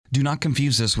Do not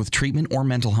confuse this with treatment or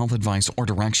mental health advice or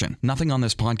direction. Nothing on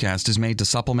this podcast is made to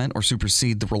supplement or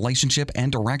supersede the relationship and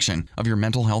direction of your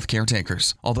mental health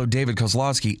caretakers. Although David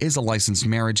Kozlowski is a licensed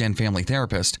marriage and family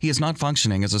therapist, he is not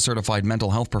functioning as a certified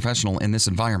mental health professional in this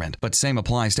environment, but same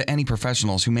applies to any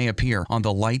professionals who may appear on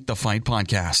the Light the Fight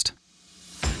podcast.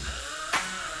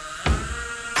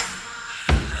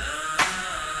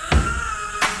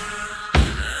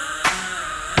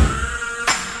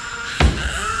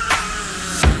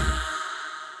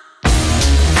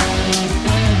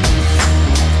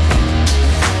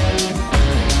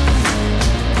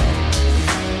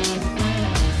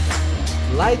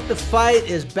 Light the Fight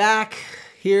is back.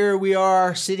 Here we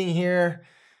are sitting here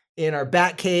in our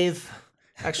bat cave.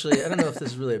 Actually, I don't know if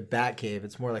this is really a bat cave.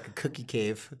 It's more like a cookie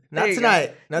cave. Not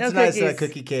tonight. Not tonight. It's not a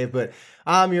cookie cave, but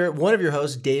I'm one of your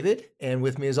hosts, David, and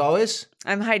with me as always,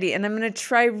 I'm Heidi, and I'm going to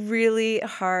try really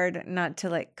hard not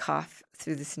to cough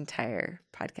through this entire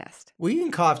podcast. Well, you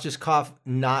can cough, just cough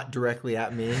not directly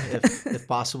at me if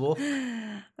possible.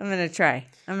 I'm going to try.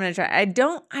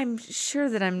 I'm sure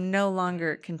that I'm no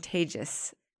longer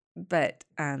contagious, but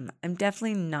I'm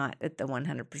definitely not at the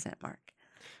 100% mark.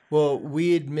 Well,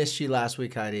 we had missed you last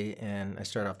week, Heidi, and I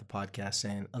started off the podcast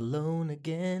saying, alone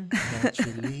again,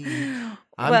 naturally.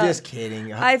 I'm just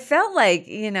kidding. I felt like,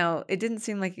 it didn't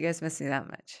seem like you guys missed me that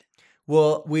much.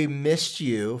 Well, we missed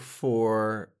you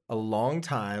for a long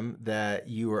time that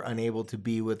you were unable to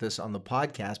be with us on the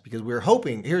podcast because we were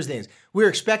hoping, here's the thing, we were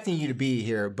expecting you to be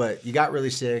here, but you got really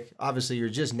sick. Obviously, you're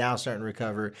just now starting to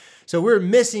recover. So we're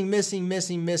missing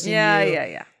you.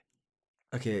 Yeah.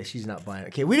 Okay, she's not buying it.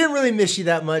 Okay, we didn't really miss you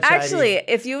that much, Actually,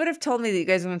 Heidi. if you would have told me that you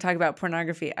guys were going to talk about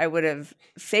pornography, I would have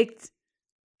faked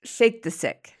the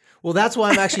sick. Well, that's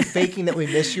why I'm actually faking that we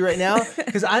missed you right now,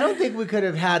 because I don't think we could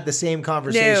have had the same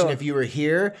conversation if you were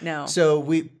here. No. So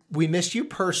we missed you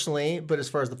personally, but as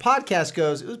far as the podcast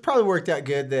goes, it was probably worked out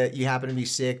good that you happened to be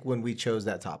sick when we chose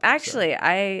that topic. Actually,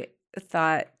 I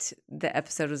thought the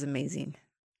episode was amazing.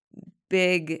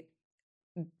 Big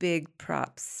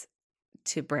props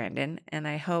to Brandon, and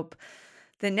I hope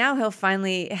that now he'll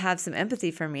finally have some empathy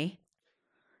for me,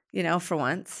 for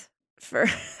once, for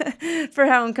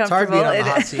how uncomfortable it's hard being on the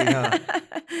hot seat,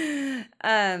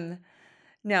 huh?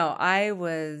 No, I've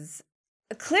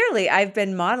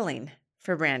been modeling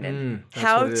for Brandon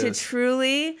how to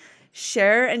truly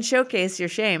share and showcase your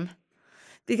shame,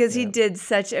 because he did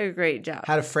such a great job.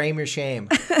 How to frame your shame.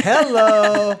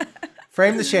 Hello.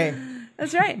 Frame the shame.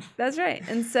 That's right.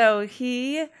 And so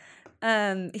he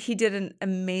did an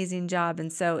amazing job.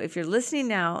 And so if you're listening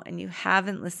now and you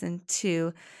haven't listened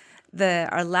to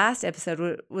our last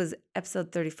episode, was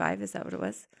episode 35, is that what it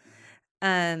was?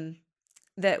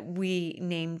 That we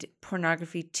named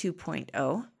Pornography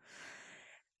 2.0.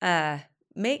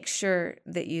 Make sure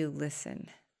that you listen,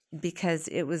 because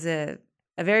it was a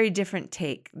very different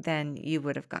take than you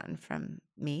would have gotten from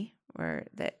me, or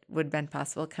that would have been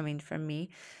possible coming from me.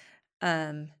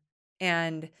 And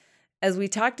as we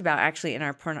talked about actually in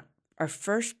our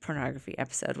first pornography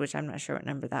episode, which I'm not sure what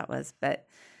number that was, but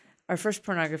our first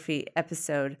pornography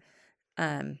episode,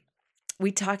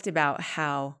 we talked about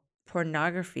how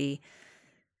pornography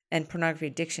and pornography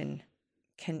addiction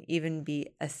can even be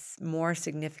a more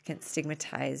significant,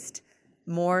 stigmatized,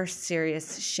 more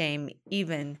serious shame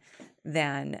even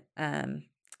than, that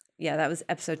was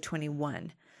episode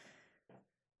 21.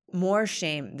 More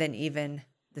shame than even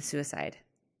the suicide.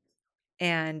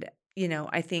 And,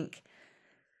 I think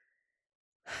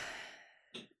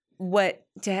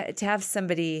to have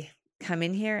somebody come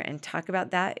in here and talk about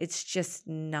that, it's just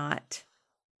not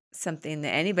something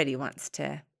that anybody wants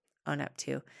to own up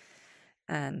to.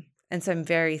 And so I'm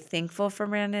very thankful for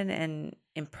Brandon and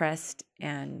impressed.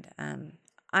 And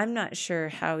I'm not sure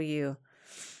how you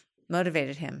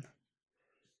motivated him,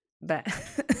 but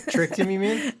tricked him, you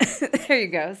mean? There you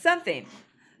go. Something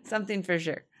for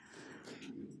sure.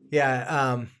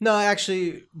 Yeah. No,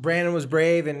 actually, Brandon was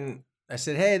brave, and I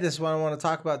said, hey, this is what I want to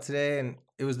talk about today. And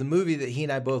it was the movie that he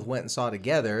and I both went and saw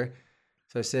together.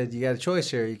 So I said, you got a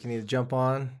choice here. You can either jump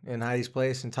on in Heidi's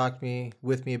place and talk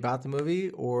with me about the movie,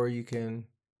 or you can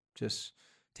just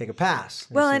take a pass.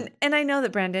 Well, and I know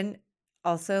that Brandon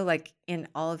also, in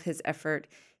all of his effort,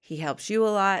 he helps you a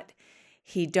lot.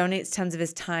 He donates tons of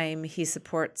his time. He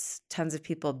supports tons of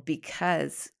people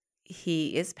because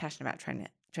he is passionate about trying to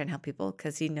help people,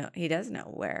 because he does know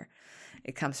where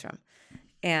it comes from.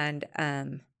 And,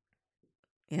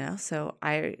 so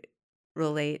I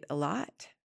relate a lot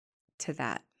to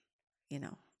that,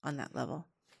 on that level.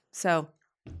 So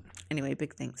anyway,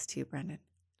 big thanks to you, Brandon.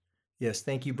 Yes.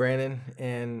 Thank you, Brandon.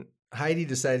 And Heidi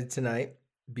decided tonight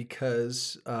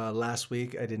because last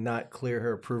week I did not clear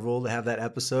her approval to have that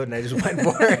episode, and I just went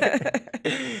for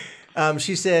it.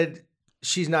 She said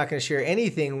she's not going to share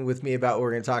anything with me about what we're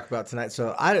going to talk about tonight.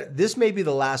 So this may be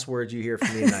the last words you hear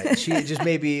from me tonight. She just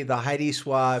may be the Heidi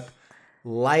swap,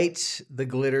 light the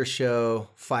glitter show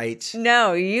fight.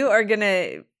 No, you are going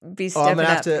to be stepping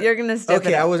up. You're going to step it up.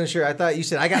 Okay, I wasn't sure. I thought you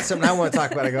said, I got something I want to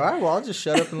talk about. I go, all right, well, I'll just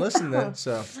shut up and listen then.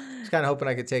 So I was kind of hoping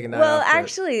I could take a night off. Well,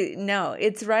 actually, no.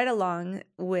 It's right along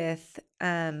with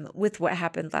what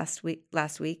happened last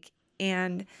week,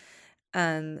 and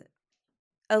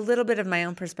a little bit of my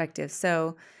own perspective.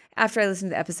 So after I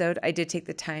listened to the episode, I did take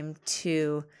the time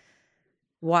to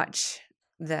watch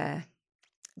the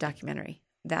documentary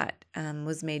that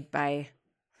was made by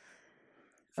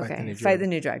Fight the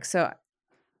New Drug. So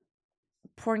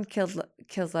porn kills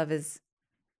love is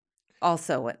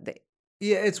also what they...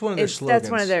 Yeah, it's one of their slogans.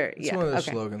 That's one of their... It's one of their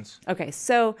slogans. Okay,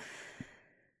 so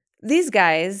these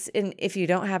guys, and if you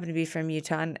don't happen to be from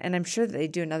Utah, and I'm sure that they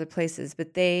do in other places,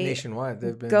 but they nationwide,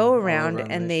 they've been go around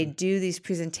and they do these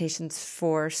presentations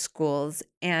for schools.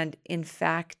 And in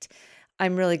fact,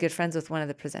 I'm really good friends with one of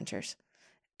the presenters.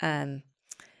 And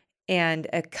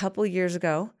a couple years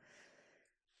ago,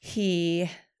 he's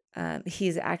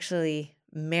actually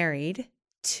married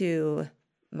to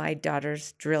my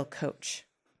daughter's drill coach.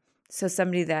 So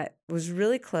somebody that was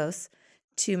really close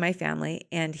to my family,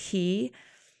 and he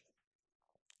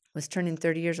was turning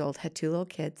 30 years old, had 2 little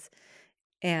kids,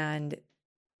 and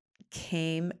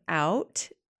came out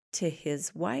to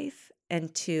his wife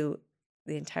and to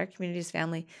the entire community, his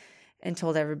family, and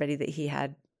told everybody that he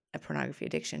had a pornography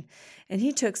addiction. And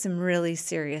he took some really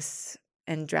serious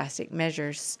and drastic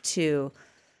measures to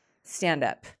stand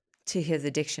up to his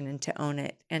addiction and to own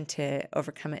it and to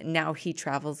overcome it. And now he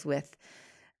travels with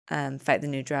Fight the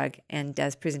New Drug and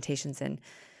does presentations. And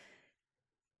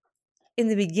in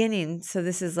the beginning, so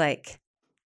this is like,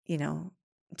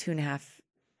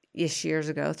 2.5-ish years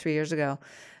ago, 3 years ago,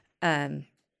 the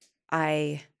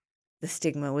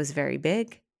stigma was very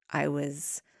big. I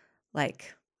was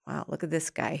like, wow, look at this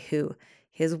guy who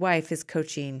his wife is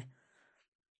coaching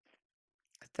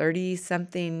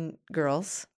 30-something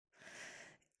girls,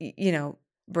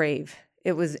 brave.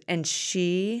 It was, and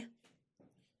she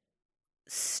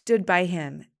stood by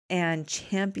him and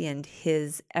championed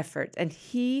his efforts. And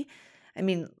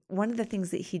one of the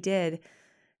things that he did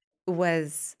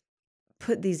was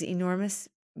put these enormous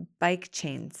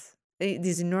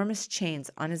enormous chains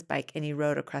on his bike, and he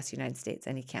rode across the United States,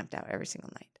 and he camped out every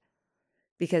single night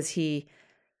because he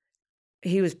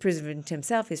was proving to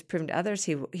himself, he's proven to others,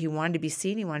 he wanted to be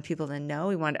seen, he wanted people to know,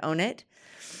 he wanted to own it.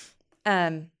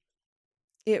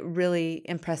 It really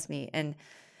impressed me. And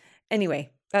anyway,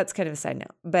 that's kind of a side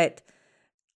note, but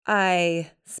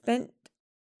I spent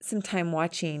some time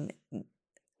watching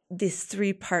this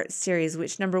 3-part series,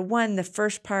 which number one, the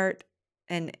first part,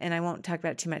 and I won't talk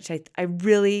about it too much. I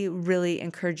really, really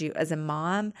encourage you as a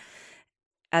mom,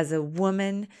 as a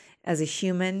woman, as a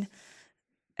human,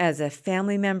 as a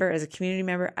family member, as a community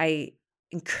member, I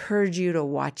encourage you to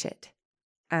watch it.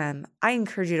 I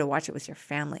encourage you to watch it with your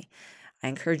family. I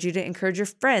encourage you to encourage your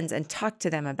friends and talk to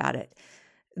them about it.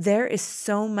 There is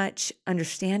so much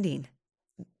understanding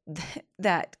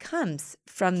that comes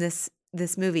from this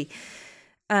movie.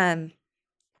 In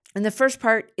the first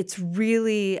part, it's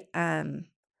really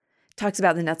talks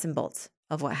about the nuts and bolts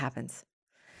of what happens.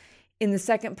 In the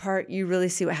second part, you really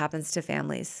see what happens to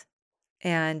families.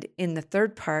 And in the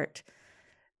third part,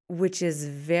 which is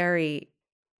very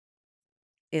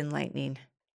enlightening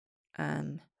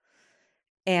and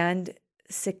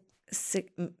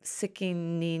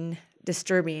sickening,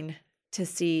 disturbing to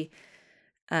see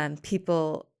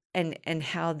people and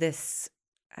how this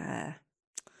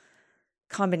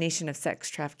combination of sex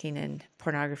trafficking and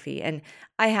pornography. And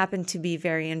I happen to be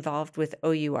very involved with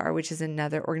OUR, which is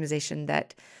another organization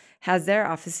that has their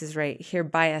offices right here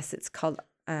by us. It's called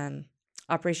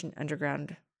Operation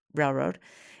Underground Railroad,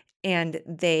 and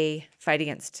they fight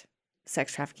against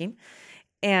sex trafficking.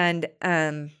 And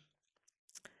I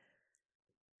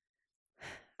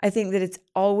think that it's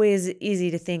always easy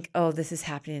to think, oh, this is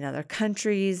happening in other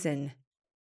countries and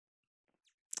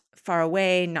far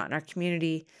away, not in our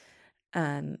community.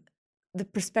 The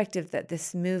perspective that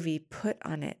this movie put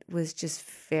on it was just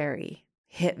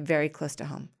hit very close to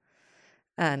home.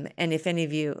 And if any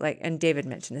of you, and David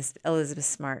mentioned this, Elizabeth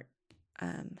Smart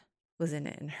was in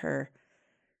it, and her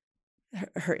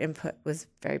input was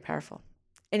very powerful.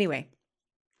 Anyway,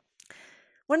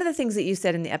 one of the things that you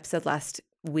said in the episode last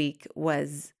week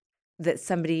was that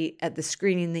somebody at the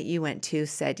screening that you went to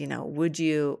said,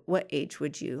 what age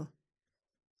would you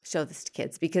show this to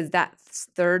kids? Because that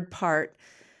third part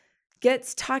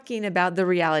gets talking about the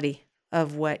reality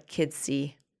of what kids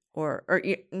see or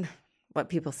what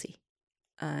people see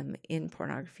in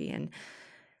pornography and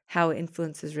how it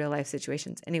influences real life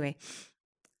situations. Anyway,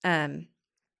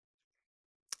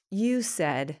 you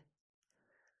said,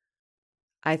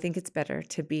 I think it's better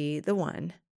to be the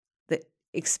one that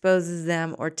exposes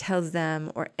them or tells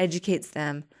them or educates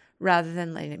them rather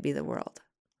than letting it be the world.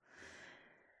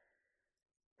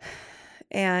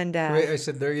 And I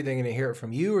said they're either going to hear it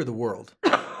from you or the world.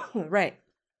 Right.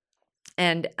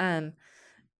 And I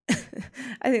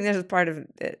think there's a part of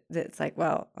it that's like,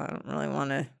 well, I don't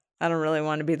really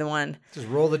want to be the one. Just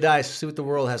roll the dice, see what the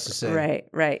world has to say.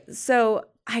 Right. So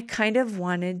I kind of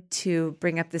wanted to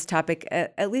bring up this topic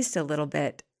at least a little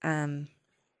bit.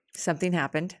 Something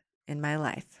happened in my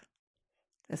life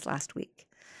this last week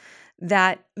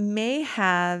that may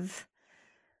have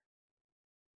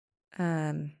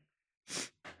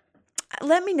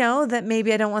let me know that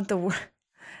maybe I don't want the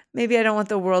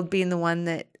world being the one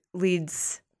that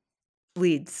leads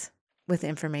with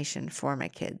information for my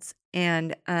kids.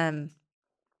 And I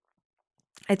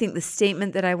think the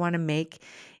statement that I want to make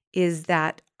is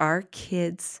that our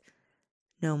kids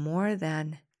know more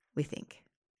than we think.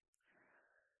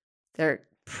 They're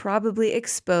probably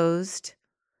exposed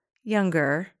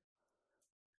younger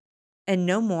and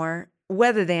know more,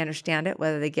 whether they understand it,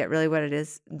 whether they get really what it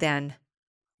is, than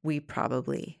we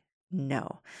probably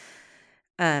know.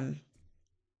 And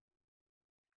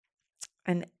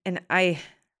I,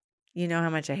 you know how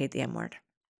much I hate the M word.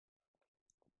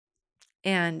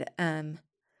 And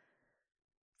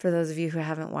for those of you who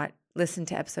haven't listened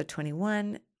to episode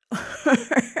 21,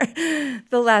 the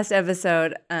last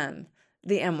episode,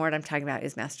 the M word I'm talking about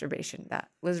is masturbation. That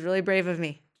was really brave of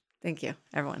me. Thank you,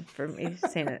 everyone, for me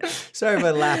saying it. Sorry if I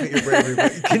laugh at your bravery,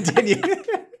 but continue.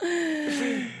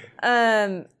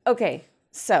 Okay,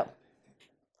 so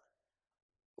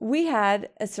we had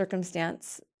a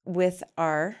circumstance with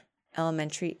our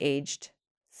elementary-aged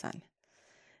son,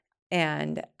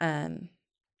 and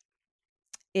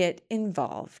it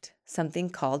involved something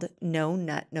called No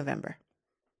Nut November.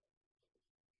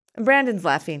 And Brandon's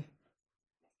laughing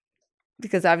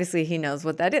because obviously he knows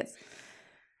what that is.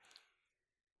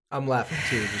 I'm laughing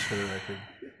too, just for the record.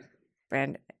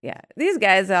 Brandon, yeah. These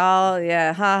guys all,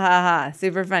 ha, ha, ha.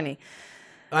 Super funny.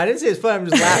 I didn't say it's fun. I'm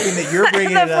just laughing that you're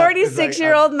bringing it up. The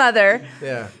 46-year-old mother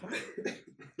yeah.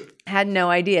 had no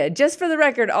idea. Just for the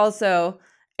record, also,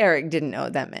 Eric didn't know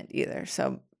what that meant either.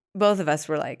 So both of us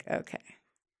were like, okay.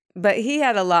 But he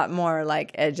had a lot more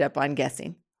like edge up on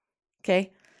guessing.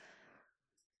 Okay.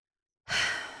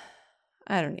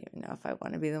 I don't even know if I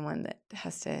want to be the one that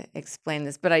has to explain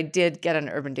this, but I did get an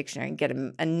Urban Dictionary and get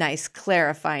a nice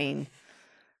clarifying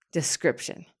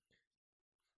description.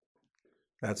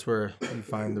 That's where you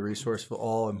find the resource for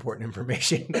all important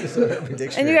information. Urban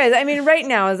Dictionary. And you guys, I mean, right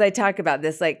now, as I talk about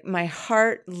this, like my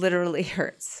heart literally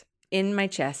hurts in my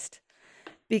chest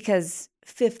because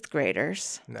fifth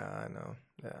graders. No, I know.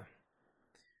 Yeah.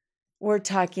 We're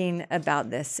talking about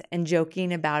this and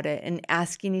joking about it and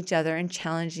asking each other and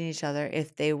challenging each other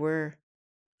if they were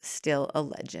still a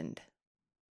legend.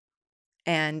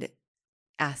 And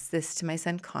asked this to my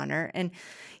son Connor, and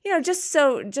just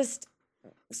so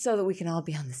that we can all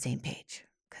be on the same page,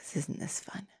 because isn't this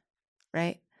fun,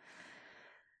 right?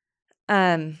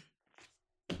 And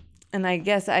I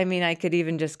guess I could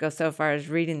even just go so far as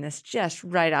reading this just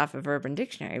right off of Urban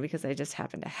Dictionary because I just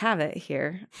happen to have it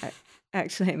here.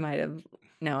 Actually, I might have.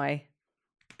 No, I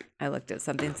looked at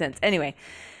something since. Anyway,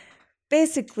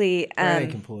 basically, I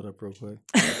can pull it up real quick.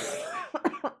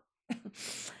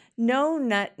 No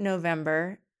Nut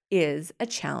November is a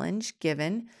challenge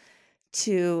given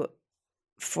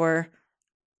for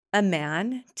a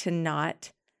man to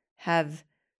not have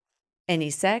any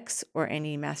sex or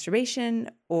any masturbation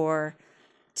or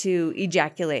to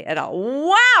ejaculate at all.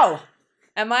 Wow!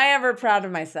 Am I ever proud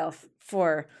of myself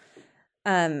for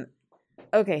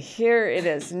okay, here it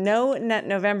is. No Nut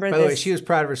November. By the way, she was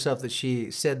proud of herself that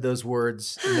she said those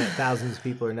words and that thousands of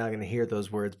people are now going to hear those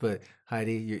words. But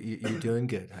Heidi, you're doing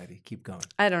good, Heidi. Keep going.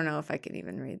 I don't know if I can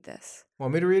even read this.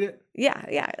 Want me to read it?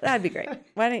 Yeah, that'd be great.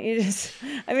 Why don't you just...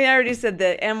 I already said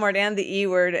the M word and the E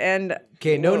word and...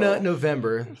 Okay, No Nut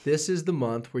November. This is the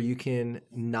month where you can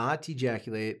not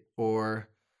ejaculate or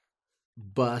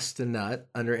bust a nut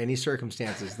under any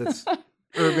circumstances. That's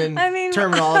urban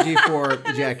terminology for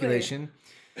ejaculation.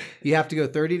 You have to go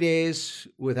 30 days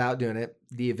without doing it.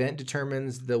 The event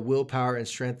determines the willpower and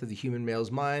strength of the human male's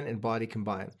mind and body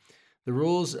combined. The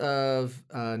rules of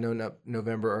No Nut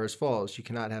November are as follows. You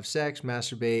cannot have sex,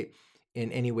 masturbate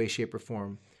in any way, shape, or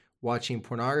form. Watching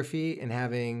pornography and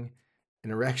having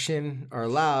An erection are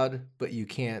allowed, but you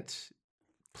can't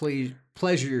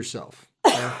pleasure yourself.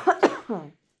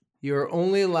 Okay? You're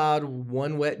only allowed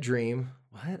one wet dream.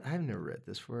 What? I've never read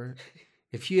this word.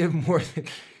 If you have more than...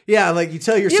 Yeah, like you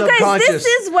tell your subconscious... You guys,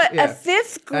 this is what a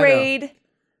 5th grade...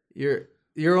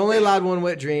 You're only allowed one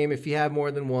wet dream. If you have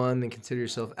more than one, then consider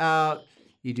yourself out.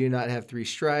 You do not have 3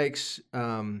 strikes.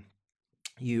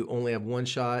 You only have 1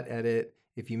 shot at it.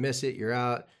 If you miss it, you're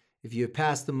out. If you have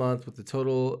passed the month with a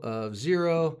total of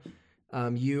 0,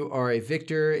 you are a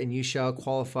victor and you shall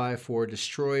qualify for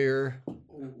destroyer.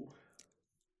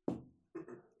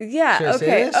 Yeah,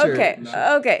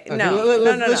 okay. No.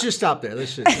 Let's just stop there.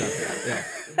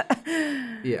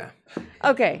 Yeah.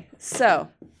 Okay, so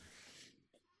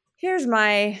here's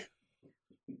my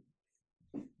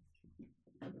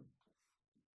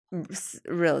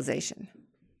realization.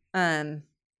 I'm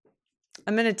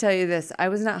going to tell you this. I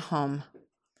was not home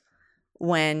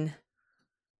when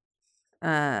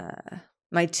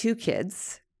my 2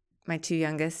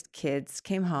 youngest kids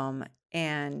came home,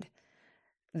 and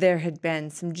there had been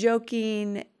some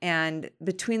joking, and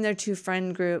between their 2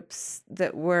 friend groups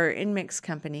that were in mixed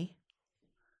company,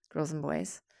 girls and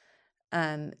boys,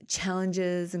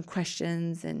 challenges and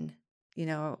questions, and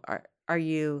are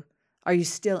you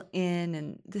still in,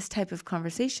 and this type of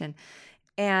conversation.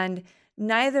 And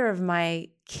neither of my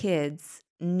kids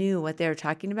knew what they were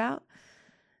talking about.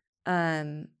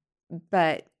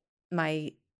 But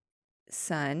my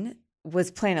son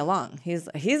was playing along. He's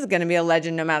going to be a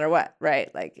legend no matter what,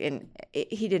 right? Like,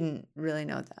 he didn't really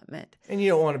know what that meant. And you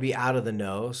don't want to be out of the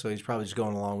know, so he's probably just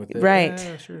going along with it. Right.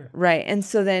 Yeah, sure. Right. And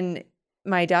so then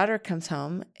my daughter comes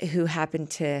home, who happened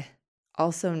to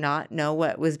also not know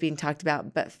what was being talked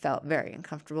about, but felt very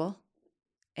uncomfortable.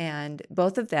 And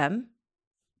both of them,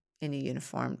 in a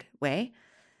uniformed way,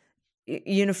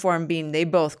 uniform being they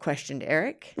both questioned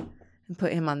Eric and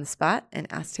put him on the spot and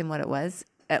asked him what it was,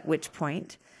 at which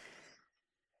point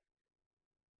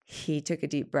he took a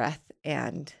deep breath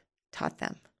and taught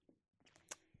them.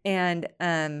 And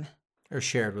or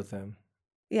shared with them.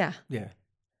 Yeah. Yeah.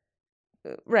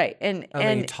 Right. And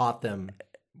he taught them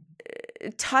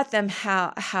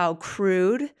how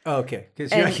crude. Oh, okay.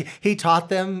 Because he taught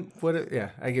them what.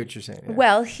 Yeah, I get what you're saying. Yeah.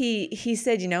 Well, he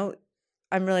said,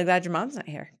 I'm really glad your mom's not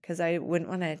here, because I wouldn't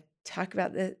want to talk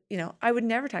about the. I would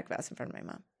never talk about this in front of my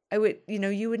mom. I would,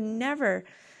 you would never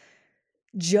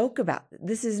joke about it.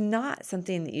 This is not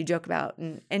something that you joke about,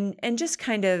 and just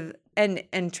kind of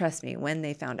and trust me, when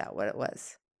they found out what it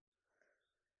was,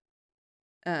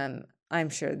 I'm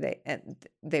sure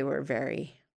they were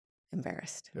very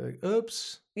embarrassed. They're like,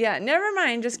 oops. Yeah, never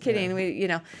mind. Just kidding.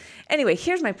 Yeah. Anyway,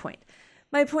 here's my point.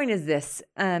 My point is this: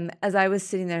 as I was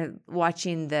sitting there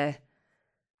watching the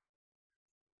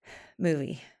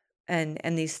movie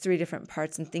and these 3 different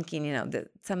parts, and thinking, that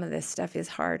some of this stuff is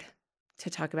hard to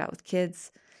talk about with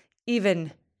kids,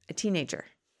 even a teenager,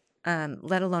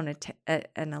 let alone an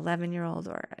 11-year-old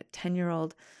or a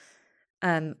 10-year-old.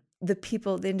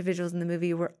 The individuals in the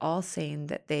movie were all saying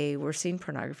that they were seeing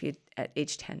pornography at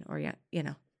age 10, or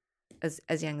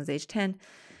as young as age 10.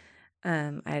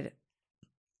 I had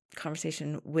a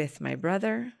conversation with my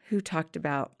brother who talked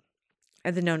about,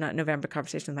 the No Not November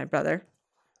conversation with my brother,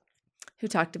 who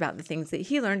talked about the things that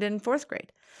he learned in 4th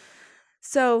grade.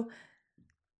 So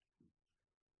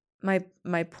my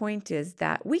point is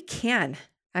that we can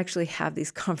actually have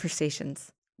these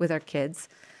conversations with our kids,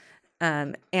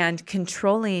 and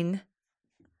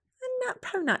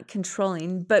probably not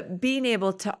controlling, but being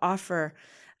able to offer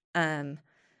the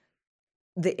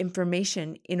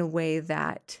information in a way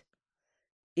that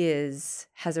has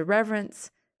a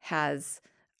reverence, has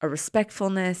a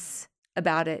respectfulness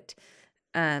about it,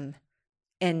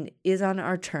 and is on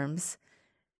our terms,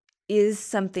 is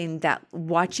something that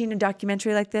watching a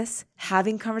documentary like this,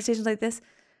 having conversations like this,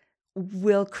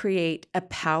 will create a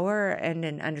power and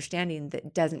an understanding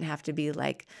that doesn't have to be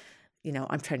like,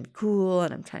 I'm trying to be cool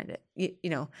and I'm trying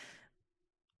to,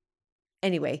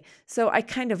 Anyway, so I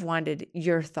kind of wanted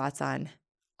your thoughts on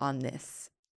this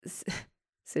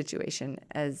situation,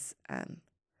 as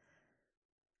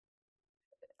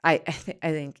I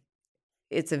think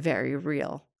it's a very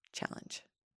real challenge.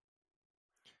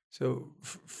 So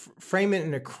frame it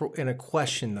in a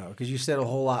question, though, because you said a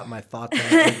whole lot of my thoughts on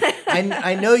it.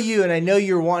 I know you, and I know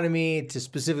you're wanting me to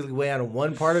specifically weigh on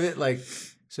one part of it. Like,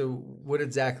 so what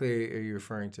exactly are you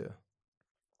referring to?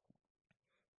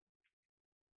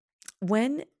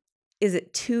 When is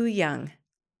it too young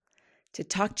to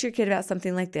talk to your kid about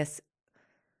something like this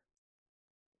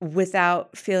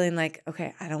without feeling like,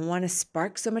 okay, I don't want to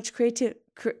spark so much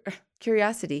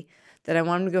curiosity that I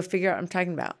want them to go figure out what I'm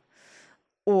talking about?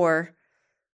 Or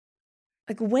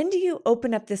Like, when do you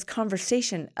open up this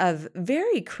conversation of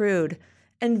very crude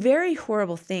and very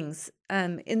horrible things?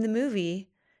 In the movie,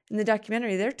 in the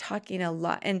documentary, they're talking a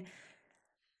lot. And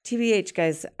TBH,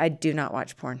 guys, I do not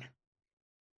watch porn.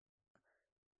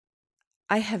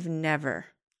 I have never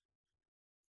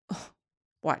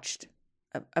watched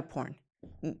a porn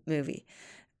movie.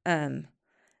 And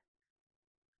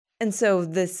so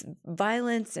this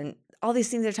violence and all these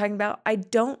things they're talking about, I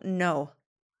don't know.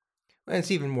 And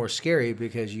it's even more scary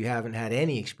because you haven't had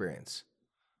any experience.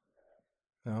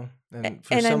 No? And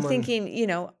I'm thinking,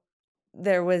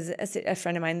 there was a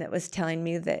friend of mine that was telling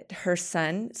me that her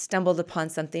son stumbled upon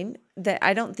something that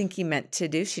I don't think he meant to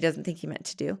do. She doesn't think he meant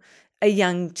to do. A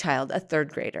young child, a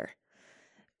third grader,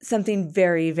 something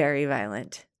very, very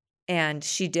violent. And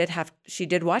she did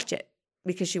watch it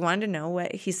because she wanted to know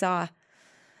what he saw.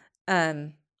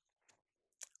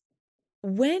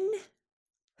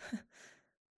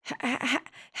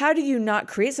 How do you not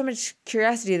create so much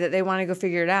curiosity that they want to go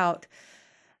figure it out?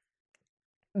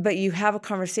 But you have a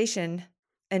conversation,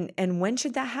 and when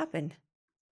should that happen?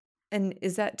 And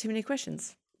is that too many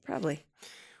questions? Probably.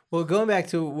 Well, going back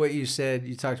to what you said,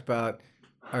 you talked about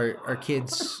our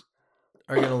kids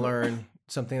are going to learn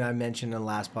something I mentioned in the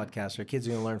last podcast. Our kids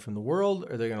are going to learn from the world,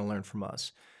 or they're going to learn from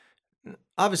us.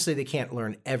 Obviously, they can't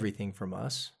learn everything from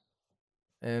us.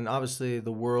 And obviously,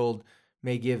 the world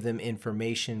may give them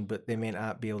information, but they may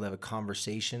not be able to have a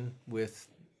conversation with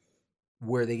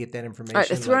where they get that information. All right,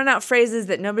 they're throwing out phrases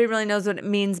that nobody really knows what it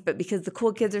means, but because the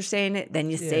cool kids are saying it, then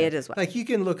you say it as well. Like, you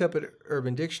can look up at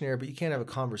Urban Dictionary, but you can't have a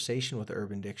conversation with the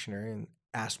Urban Dictionary and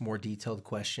ask more detailed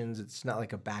questions. It's not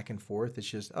like a back and forth. It's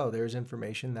just, oh, there's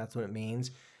information. That's what it means.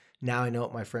 Now I know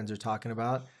what my friends are talking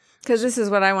about. Because this is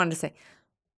what I wanted to say.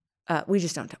 We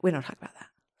don't talk about that.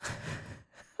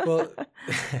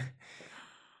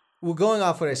 Well, going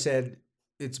off what I said,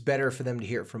 it's better for them to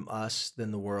hear it from us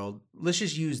than the world. Let's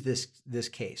just use this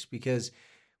case, because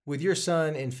with your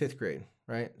son in 5th grade,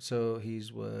 right? So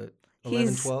he's what,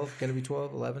 11, 12? Going to be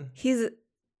 12, 11?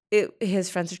 His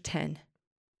friends are 10.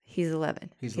 He's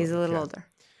 11. He's a little older.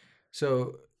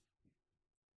 So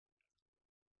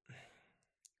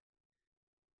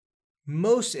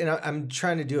and I'm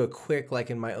trying to do a quick, like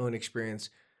in my own experience,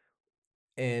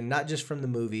 and not just from the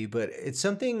movie, but it's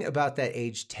something about that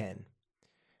age 10.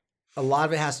 A lot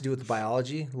of it has to do with the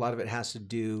biology. A lot of it has to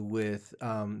do with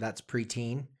that's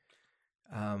preteen.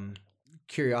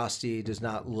 Curiosity does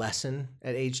not lessen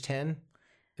at age 10.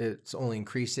 It's only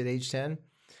increased at age 10.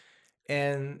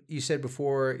 And you said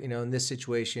before, in this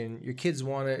situation, your kids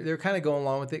they're kind of going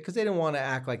along with it because they don't want to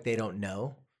act like they don't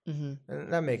know. Mm-hmm.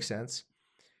 And that makes sense.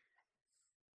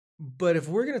 But if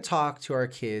we're going to talk to our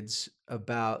kids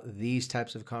about these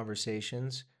types of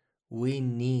conversations, we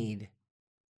need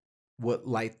what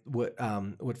Fight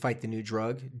the New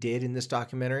Drug did in this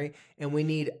documentary, and we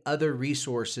need other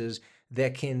resources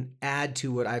that can add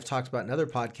to what I've talked about in other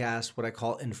podcasts, what I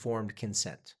call informed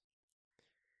consent.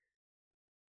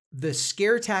 The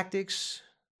scare tactics,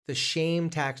 the shame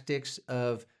tactics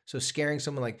of scaring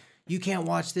someone like, you can't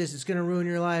watch this, it's going to ruin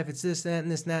your life, it's this, that,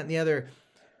 and this, and that, and the other.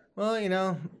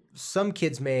 Well, some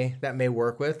kids that may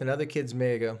work with, and other kids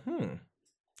may go,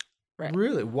 right.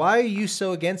 Really? Why are you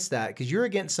so against that? Because you're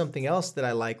against something else that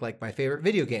I like my favorite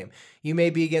video game. You may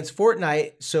be against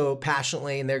Fortnite so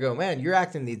passionately, and they're going, man, you're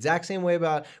acting the exact same way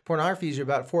about pornography as you're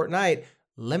about Fortnite.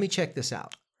 Let me check this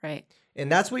out. Right.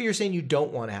 And that's what you're saying you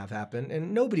don't want to have happen,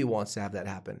 and nobody wants to have that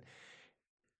happen.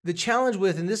 The challenge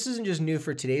and this isn't just new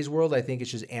for today's world, I think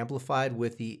it's just amplified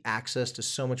with the access to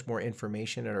so much more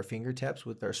information at our fingertips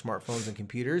with our smartphones and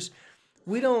computers.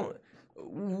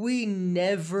 We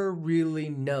never really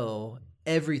know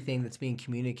everything that's being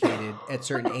communicated at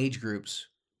certain age groups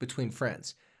between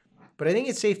friends. But I think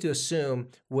it's safe to assume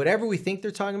whatever we think they're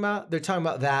talking about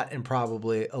that and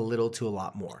probably a little to a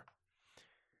lot more.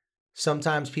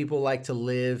 Sometimes people like to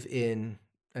live in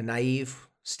a naive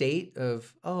state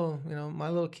of, my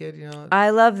little kid, I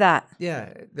love that.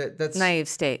 Yeah, that's naive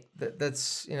state.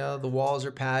 That's the walls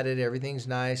are padded, everything's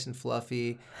nice and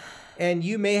fluffy. And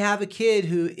you may have a kid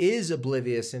who is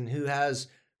oblivious and who has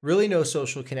really no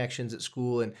social connections at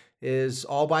school and is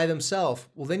all by themselves.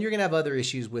 Well, then you're going to have other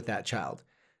issues with that child.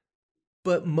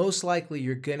 But most likely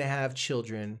you're going to have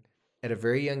children at a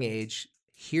very young age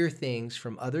hear things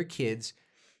from other kids.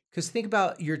 Because think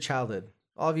about your childhood.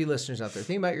 All of you listeners out there,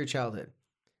 think about your childhood.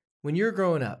 When you were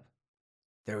growing up,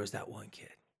 there was that one kid.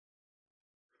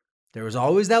 There was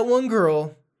always that one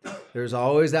girl. There's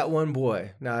always that one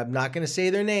boy. Now, I'm not going to say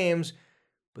their names,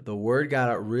 but the word got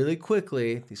out really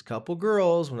quickly. These couple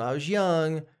girls, when I was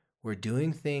young, were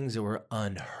doing things that were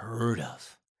unheard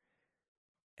of.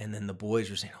 And then the boys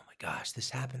were saying, oh my gosh, this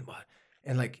happened.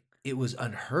 And like, it was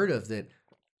unheard of that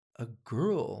a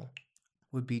girl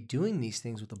would be doing these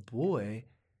things with a boy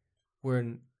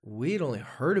when we'd only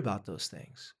heard about those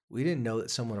things. We didn't know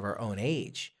that someone of our own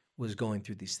age was going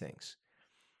through these things.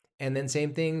 And then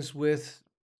same things with,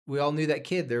 we all knew that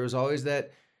kid. There was always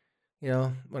that,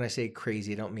 when I say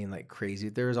crazy, I don't mean like crazy.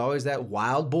 There was always that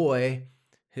wild boy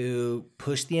who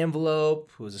pushed the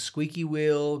envelope, who was a squeaky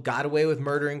wheel, got away with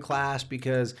murder in class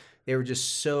because they were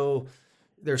just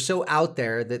they're so out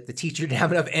there that the teacher didn't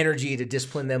have enough energy to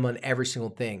discipline them on every single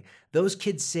thing. Those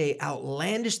kids say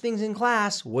outlandish things in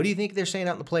class. What do you think they're saying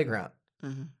out in the playground?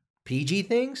 Mm-hmm. PG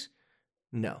things?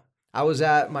 No. I was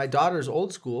at my daughter's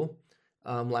old school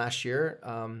last year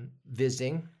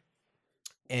visiting,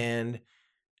 and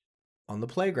on the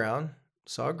playground,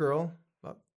 saw a girl,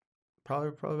 probably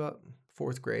about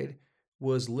 4th grade,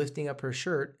 was lifting up her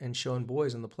shirt and showing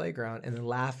boys on the playground and then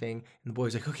laughing. And the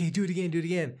boy's like, okay, do it again, do it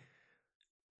again.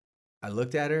 I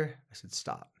looked at her. I said,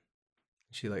 stop.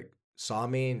 She like saw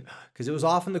me because it was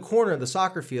off in the corner of the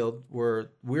soccer field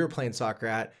where we were playing soccer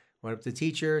at. Went up to the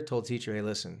teacher, told the teacher, hey,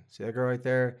 listen, see that girl right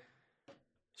there?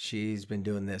 She's been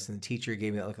doing this. And the teacher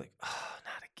gave me that look like, oh,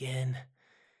 not again.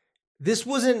 This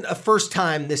wasn't a first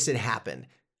time this had happened,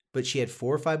 but she had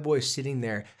 4 or 5 boys sitting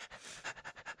there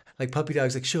like puppy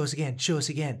dogs, like, show us again, show us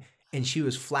again. And she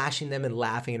was flashing them and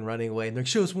laughing and running away. And they're like,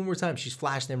 show us one more time. She's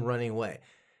flashing them and running away.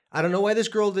 I don't know why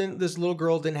this little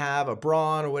girl didn't have a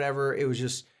bra on or whatever. It was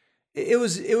just, it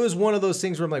was one of those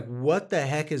things where I'm like, what the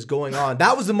heck is going on?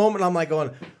 That was the moment I'm like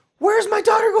going, where's my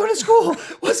daughter going to school?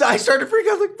 I started to freak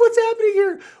out, like, what's happening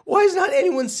here? Why is not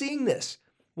anyone seeing this?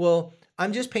 Well,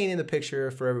 I'm just painting the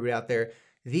picture for everybody out there.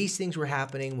 These things were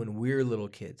happening when we were little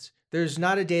kids. There's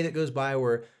not a day that goes by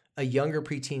where a younger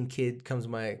preteen kid comes to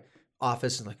my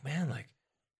office and like, man, like,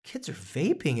 kids are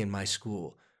vaping in my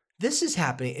school. This is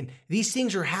happening. And these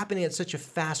things are happening at such a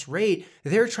fast rate.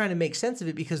 They're trying to make sense of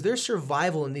it because their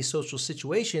survival in these social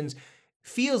situations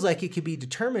feels like it could be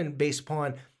determined based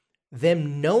upon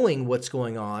them knowing what's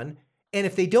going on. And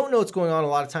if they don't know what's going on, a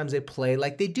lot of times they play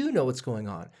like they do know what's going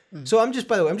on. So I'm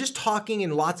just talking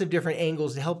in lots of different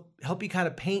angles to help you kind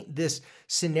of paint this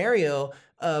scenario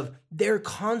of they're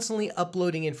constantly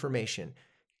uploading information.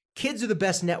 Kids are the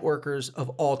best networkers of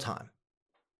all time.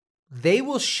 They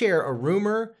will share a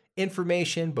rumor,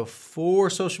 information before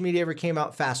social media ever came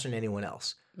out faster than anyone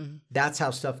else. Mm-hmm. That's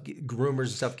how rumors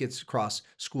and stuff gets across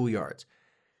schoolyards.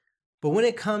 But when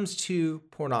it comes to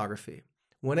pornography,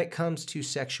 when it comes to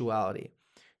sexuality,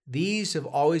 these have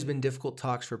always been difficult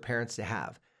talks for parents to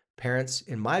have. Parents,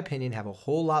 in my opinion, have a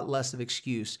whole lot less of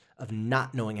excuse of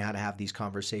not knowing how to have these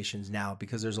conversations now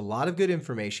because there's a lot of good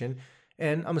information,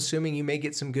 and I'm assuming you may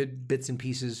get some good bits and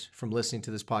pieces from listening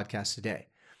to this podcast today.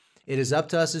 It is up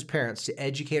to us as parents to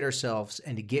educate ourselves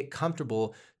and to get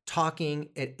comfortable talking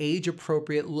at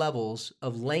age-appropriate levels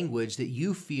of language that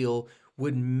you feel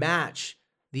would match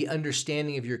the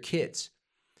understanding of your kids.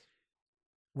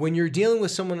 When you're dealing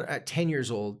with someone at 10 years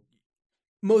old,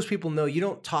 most people know you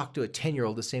don't talk to a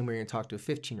 10-year-old the same way you're going to talk to a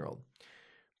 15-year-old.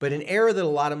 But an error that a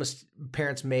lot of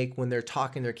parents make when they're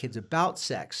talking to their kids about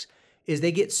sex is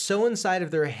they get so inside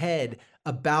of their head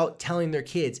about telling their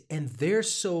kids, and they're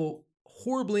so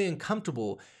horribly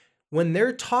uncomfortable when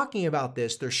they're talking about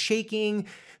this. They're shaking,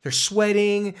 they're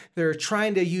sweating, they're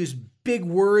trying to use big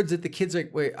words that the kids are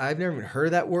like, wait, I've never even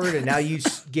heard that word. And now you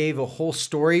gave a whole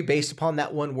story based upon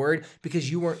that one word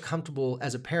because you weren't comfortable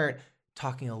as a parent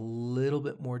talking a little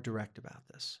bit more direct about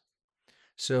this.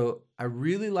 So I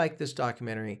really like this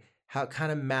documentary, how it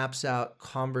kind of maps out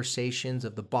conversations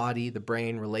of the body, the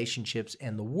brain, relationships,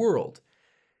 and the world.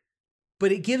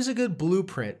 But it gives a good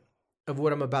blueprint of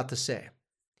what I'm about to say.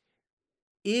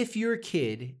 If your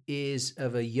kid is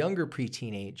of a younger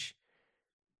preteen age,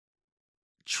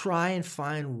 try and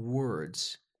find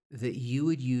words that you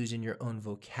would use in your own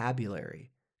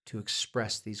vocabulary to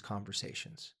express these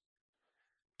conversations.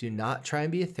 Do not try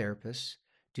and be a therapist.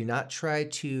 Do not try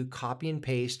to copy and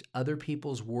paste other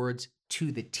people's words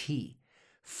to the T.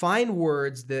 Find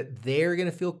words that they're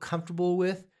going to feel comfortable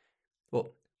with.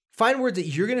 Well, find words that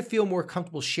you're going to feel more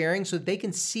comfortable sharing so that they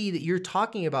can see that you're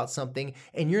talking about something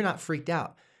and you're not freaked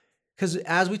out. Because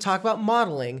as we talk about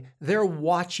modeling, they're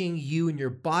watching you and your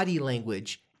body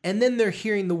language, and then they're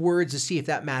hearing the words to see if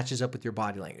that matches up with your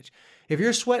body language. If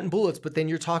you're sweating bullets, but then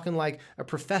you're talking like a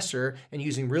professor and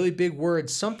using really big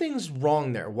words, something's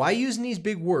wrong there. Why using these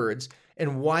big words,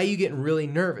 and why are you getting really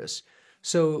nervous?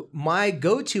 So my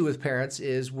go-to with parents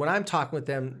is when I'm talking with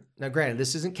them, now granted,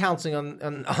 this isn't counseling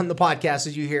on the podcast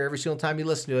as you hear every single time you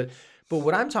listen to it, but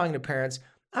when I'm talking to parents,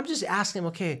 I'm just asking them,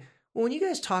 okay, well, when you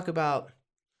guys talk about,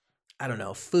 I don't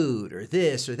know, food or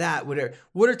this or that, whatever.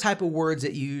 What are type of words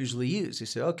that you usually use? You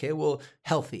say, okay, well,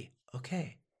 healthy.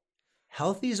 Okay.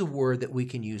 Healthy is a word that we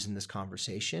can use in this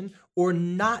conversation, or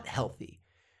not healthy.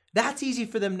 That's easy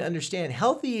for them to understand.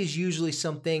 Healthy is usually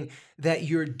something that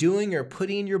you're doing or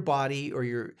putting in your body, or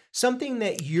you're something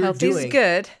that you're Healthy's doing.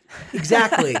 good.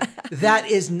 Exactly. That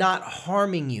is not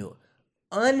harming you.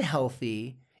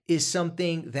 Unhealthy is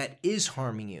something that is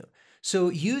harming you. So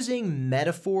using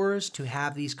metaphors to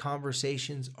have these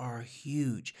conversations are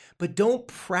huge. But don't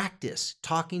practice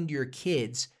talking to your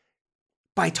kids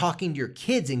by talking to your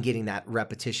kids and getting that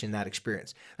repetition, that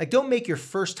experience. Like, don't make your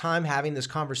first time having this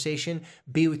conversation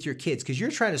be with your kids, because you're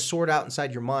trying to sort out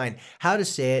inside your mind how to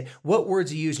say it, what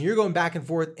words to use, and you're going back and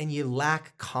forth, and you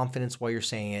lack confidence while you're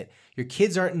saying it. Your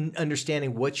kids aren't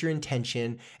understanding what's your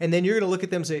intention, and then you're going to look at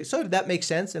them and say, so did that make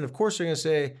sense? And of course they're going to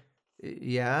say,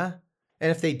 yeah. And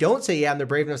if they don't say yeah and they're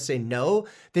brave enough to say no,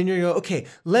 then you're going to go, okay,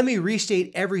 let me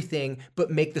restate everything,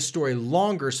 but make the story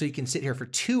longer so you can sit here for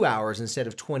 2 hours instead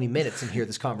of 20 minutes and hear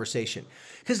this conversation.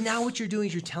 Because now what you're doing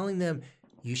is you're telling them,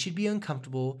 you should be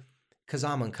uncomfortable because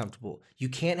I'm uncomfortable. You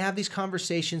can't have these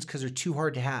conversations because they're too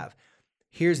hard to have.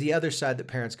 Here's the other side that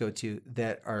parents go to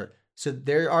so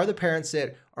there are the parents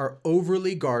that are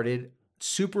overly guarded,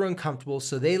 super uncomfortable,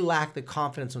 so they lack the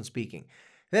confidence when speaking.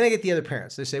 Then I get the other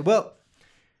parents. They say, well,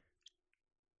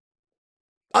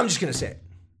 I'm just going to say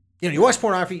it. You watch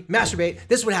pornography, masturbate,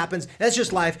 this is what happens. That's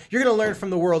just life. You're going to learn from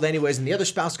the world anyways. And the other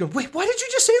spouse goes, wait, why did you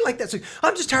just say it like that? So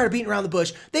I'm just tired of beating around the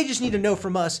bush. They just need to know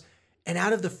from us. And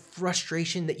out of the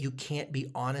frustration that you can't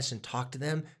be honest and talk to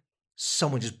them,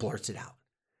 someone just blurts it out.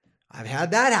 I've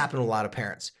had that happen to a lot of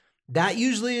parents. That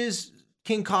usually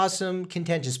can cause some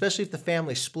contention, especially if the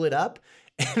family split up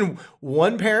and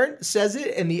one parent says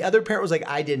it and the other parent was like,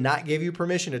 I did not give you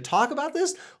permission to talk about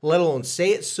this, let alone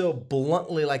say it so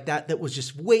bluntly like that. That was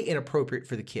just way inappropriate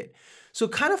for the kid. So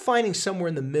kind of finding somewhere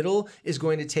in the middle is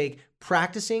going to take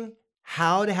practicing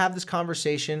how to have this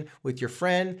conversation with your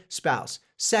friend, spouse.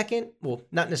 Second, well,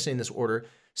 not necessarily in this order.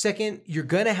 Second, you're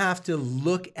going to have to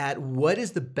look at what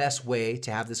is the best way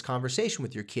to have this conversation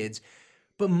with your kids.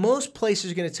 But most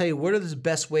places are going to tell you what is the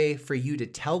best way for you to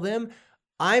tell them.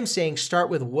 I'm saying start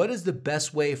with what is the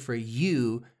best way for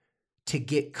you to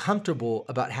get comfortable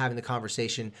about having the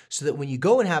conversation, so that when you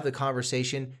go and have the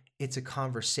conversation, it's a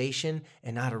conversation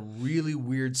and not a really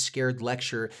weird, scared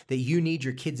lecture that you need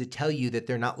your kids to tell you that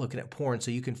they're not looking at porn, so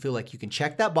you can feel like you can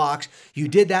check that box, you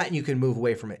did that, and you can move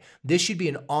away from it. This should be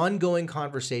an ongoing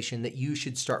conversation that you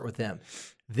should start with them.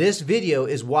 This video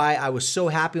is why I was so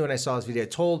happy when I saw this video. I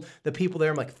told the people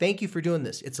there, I'm like, thank you for doing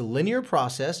this. It's a linear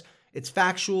process. It's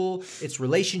factual, it's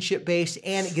relationship-based,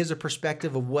 and it gives a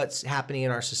perspective of what's happening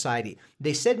in our society.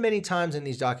 They said many times in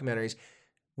these documentaries,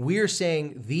 we're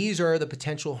saying these are the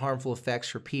potential harmful effects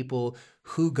for people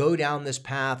who go down this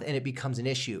path and it becomes an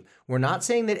issue. We're not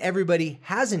saying that everybody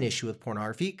has an issue with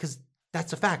pornography, because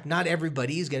that's a fact. Not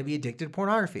everybody is going to be addicted to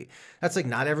pornography. That's like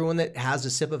not everyone that has a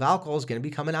sip of alcohol is going to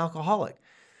become an alcoholic.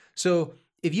 So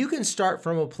if you can start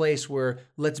from a place where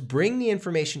let's bring the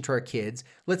information to our kids,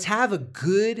 let's have a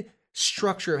good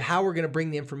structure of how we're going to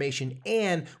bring the information,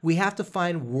 and we have to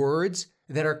find words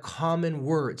that are common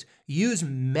words. Use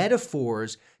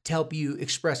metaphors to help you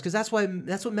express, because that's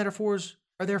what metaphors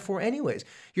are there for anyways.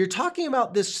 You're talking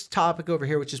about this topic over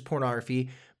here, which is pornography,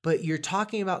 but you're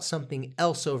talking about something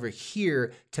else over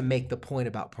here to make the point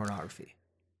about pornography.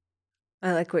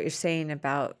 I like what you're saying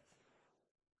about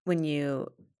when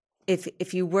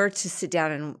if you were to sit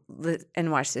down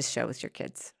and watch this show with your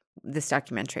kids, this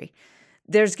documentary,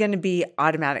 there's going to be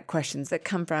automatic questions that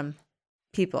come from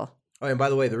people. Oh, and by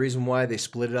the way, the reason why they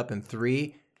split it up in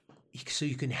 3, so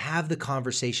you can have the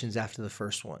conversations after the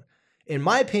first one. In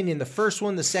my opinion, the first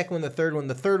one, the second one, the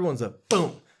third one's a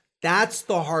boom. That's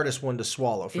the hardest one to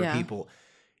swallow for people.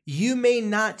 You may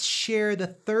not share the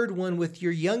third one with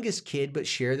your youngest kid, but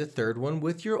share the third one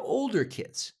with your older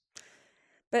kids.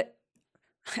 But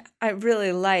I really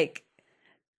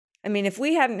if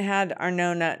we hadn't had our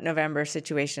No Nut November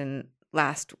situation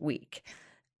last week,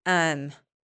 I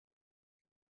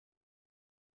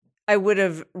would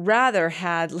have rather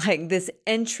had like this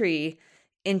entry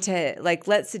into like,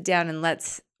 let's sit down and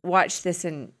let's watch this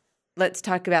and let's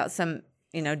talk about some,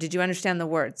 did you understand the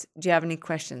words? Do you have any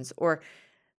questions? Or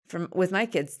with my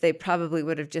kids, they probably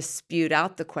would have just spewed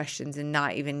out the questions and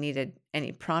not even needed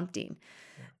any prompting.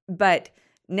 Yeah. But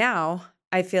now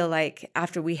I feel like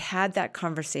after we had that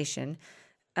conversation,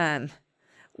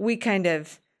 we kind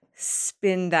of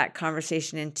spin that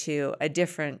conversation into a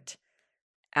different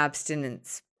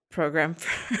abstinence program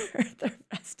for the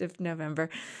rest of November.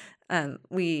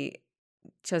 We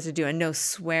chose to do a no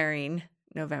swearing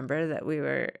November that we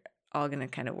were all going to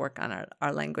kind of work on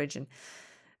our language and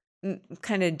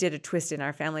kind of did a twist in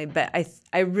our family. But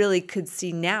I really could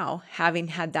see now, having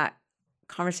had that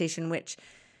conversation, which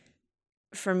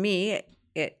for me,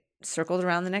 it circled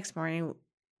around the next morning.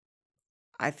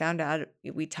 I found out,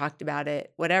 we talked about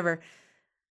it, whatever.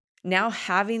 Now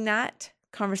having that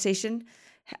conversation,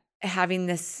 having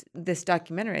this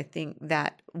documentary, I think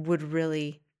that would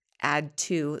really add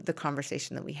to the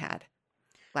conversation that we had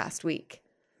last week.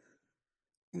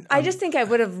 I just think I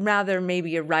would have rather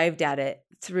maybe arrived at it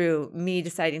through me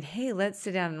deciding, hey, let's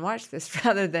sit down and watch this,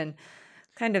 rather than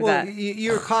kind of that.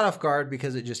 You were caught off guard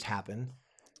because it just happened.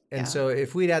 And so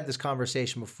if we'd had this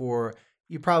conversation before,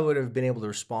 you probably would have been able to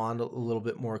respond a little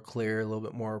bit more clear, a little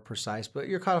bit more precise, but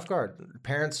you're caught off guard.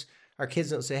 Parents, our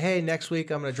kids don't say, hey, next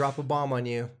week I'm going to drop a bomb on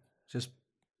you. Just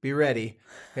be ready.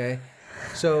 Okay.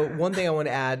 So one thing I want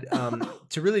to add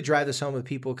to really drive this home with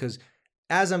people, because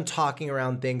as I'm talking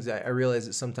around things, I realize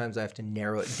that sometimes I have to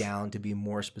narrow it down to be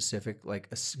more specific, like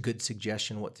a good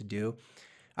suggestion what to do.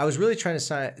 I was really trying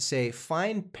to say,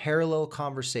 find parallel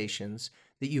conversations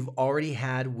that you've already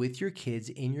had with your kids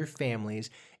in your families,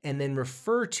 and then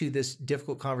refer to this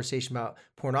difficult conversation about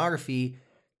pornography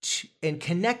and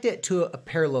connect it to a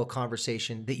parallel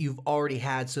conversation that you've already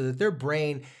had, so that their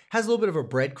brain has a little bit of a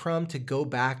breadcrumb to go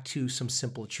back to some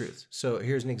simple truths. So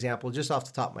here's an example just off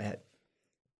the top of my head.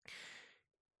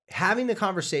 Having the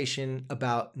conversation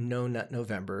about No Nut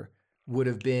November would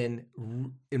have been,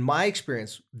 in my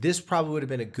experience, this probably would have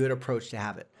been a good approach to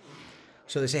have it.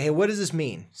 So they say, hey, what does this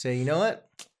mean? Say, you know what?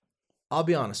 I'll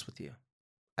be honest with you.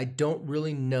 I don't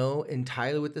really know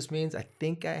entirely what this means. I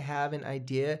think I have an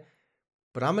idea,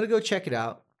 but I'm going to go check it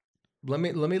out. Let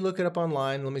me look it up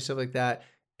online. Let me stuff like that.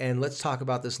 And let's talk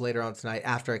about this later on tonight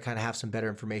after I kind of have some better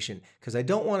information, because I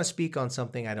don't want to speak on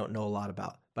something I don't know a lot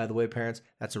about. By the way, parents,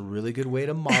 that's a really good way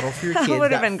to model for your kids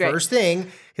that first thing,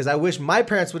 because I wish my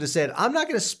parents would have said, I'm not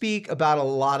going to speak about a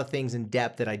lot of things in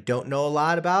depth that I don't know a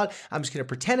lot about. I'm just going to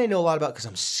pretend I know a lot about because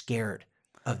I'm scared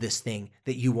of this thing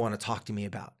that you want to talk to me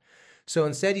about. So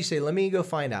instead you say, let me go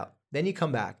find out. Then you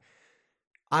come back.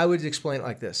 I would explain it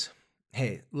like this.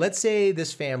 Hey, let's say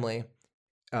this family,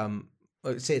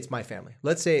 let's say it's my family.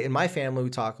 Let's say in my family, we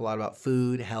talk a lot about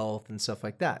food, health, and stuff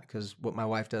like that, because what my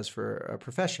wife does for a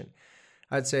profession.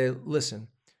 I'd say, listen,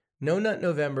 No Nut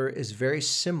November is very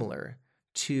similar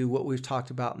to what we've talked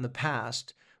about in the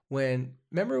past.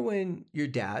 Remember when your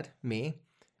dad, me,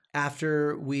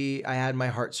 after I had my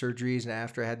heart surgeries and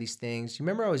after I had these things, you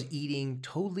remember I was eating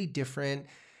totally different.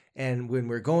 And when we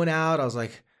were going out, I was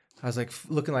like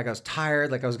looking like I was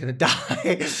tired, like I was going to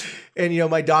die. And,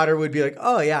 my daughter would be like,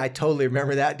 oh yeah, I totally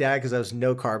remember that, Dad, because I was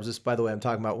no carbs. This, by the way, I'm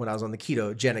talking about when I was on the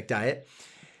ketogenic diet.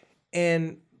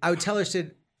 And I would tell her, I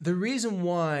said, the reason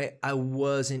why I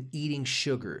wasn't eating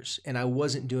sugars and I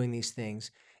wasn't doing these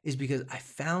things is because I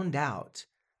found out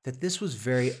that this was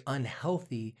very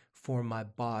unhealthy for my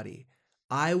body.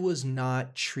 I was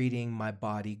not treating my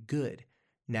body good.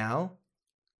 Now,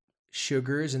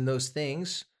 sugars and those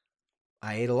things,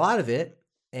 I ate a lot of it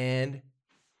and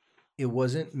it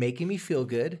wasn't making me feel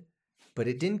good, but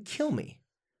it didn't kill me.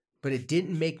 But it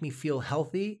didn't make me feel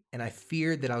healthy, and I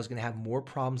feared that I was going to have more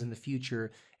problems in the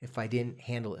future if I didn't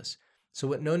handle this. So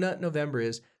what No Nut November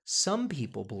is, some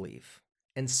people believe,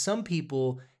 and some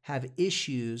people have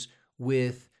issues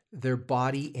with their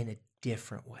body in a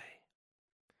different way.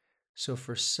 So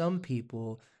for some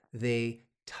people, they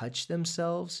touch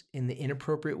themselves in the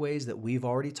inappropriate ways that we've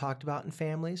already talked about in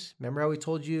families. Remember how we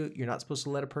told you you're not supposed to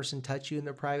let a person touch you in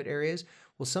their private areas?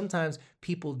 Well, sometimes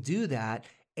people do that,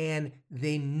 and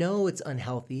they know it's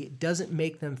unhealthy. It doesn't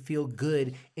make them feel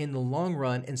good in the long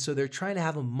run. And so they're trying to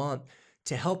have a month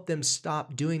to help them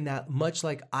stop doing that, much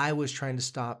like I was trying to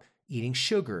stop eating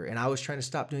sugar and I was trying to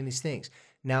stop doing these things.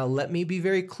 Now, let me be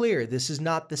very clear. This is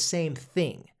not the same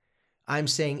thing. I'm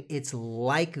saying it's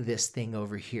like this thing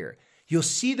over here. You'll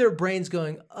see their brains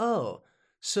going, oh,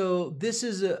 so this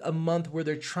is a month where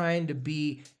they're trying to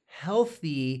be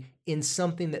healthy in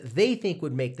something that they think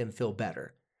would make them feel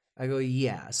better. I go,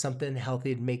 yeah, something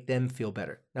healthy to make them feel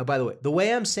better. Now, by the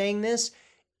way I'm saying this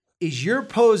is you're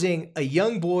posing a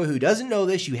young boy who doesn't know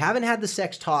this. You haven't had the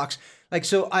sex talks.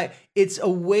 It's a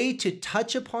way to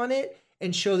touch upon it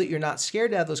and show that you're not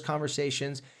scared to have those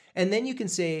conversations. And then you can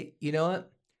say, you know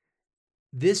what?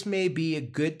 This may be a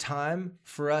good time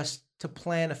for us to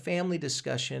plan a family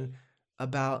discussion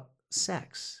about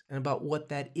sex and about what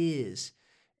that is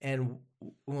and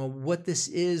what this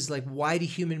is. Like, why do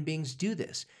human beings do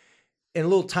this? And a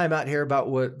little time out here about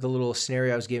what the little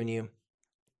scenario I was giving you.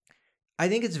 I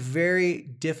think it's very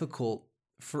difficult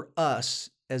for us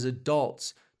as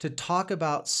adults to talk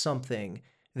about something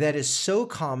that is so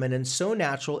common and so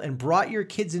natural and brought your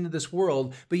kids into this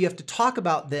world, but you have to talk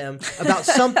about them, about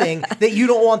something that you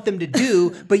don't want them to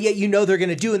do, but yet you know they're going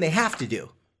to do and they have to do.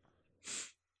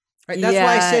 Right? That's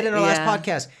why I said in our last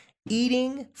podcast,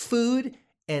 eating, food,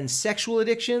 and sexual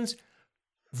addictions,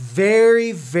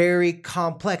 very, very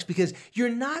complex, because you're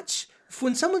not,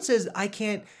 when someone says, I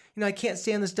can't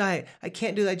stay on this diet, I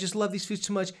can't do that, I just love these foods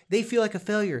too much, they feel like a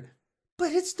failure.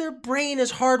 But it's their brain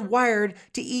is hardwired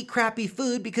to eat crappy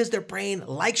food because their brain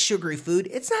likes sugary food.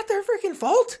 It's not their freaking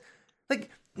fault.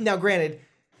 Like, now granted,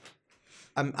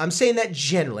 I'm saying that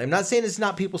generally. I'm not saying it's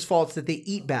not people's faults that they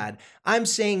eat bad. I'm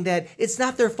saying that it's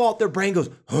not their fault. Their brain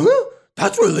goes, huh?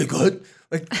 That's really good.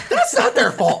 Like, that's not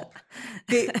their fault.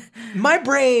 My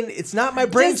brain, it's not my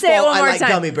brain's fault I like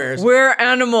gummy bears. We're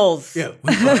animals. Yeah,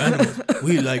 we are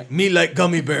animals. We like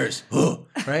gummy bears.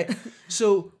 Right?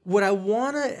 So what I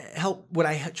want to help, what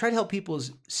I try to help people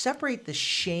is separate the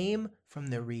shame from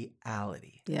the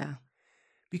reality. Yeah.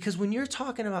 Because when you're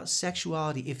talking about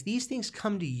sexuality, if these things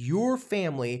come to your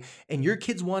family and your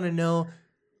kids want to know,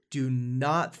 do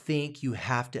not think you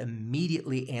have to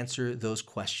immediately answer those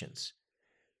questions.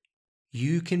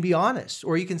 You can be honest,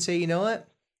 or you can say, you know what?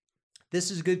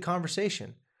 This is a good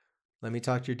conversation. Let me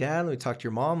talk to your dad. Let me talk to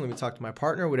your mom. Let me talk to my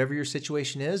partner, whatever your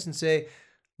situation is, and say,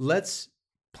 let's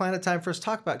plan a time for us to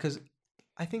talk about it, because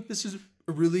I think this is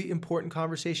a really important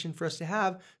conversation for us to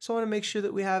have. So I want to make sure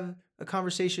that we have a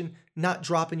conversation, not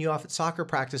dropping you off at soccer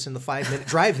practice in the 5-minute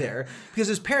drive there. Because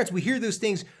as parents, we hear those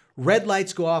things, red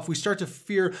lights go off. We start to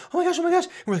fear, oh my gosh. And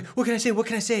we're like, what can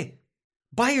I say?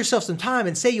 Buy yourself some time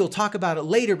and say you'll talk about it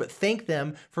later, but thank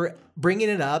them for bringing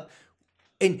it up.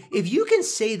 And if you can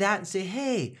say that and say,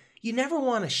 hey, you never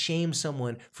want to shame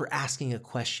someone for asking a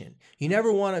question. You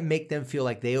never want to make them feel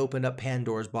like they opened up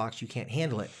Pandora's box, you can't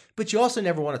handle it. But you also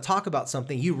never want to talk about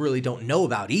something you really don't know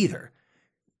about either.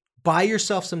 Buy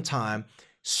yourself some time,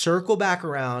 circle back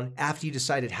around after you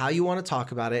decided how you want to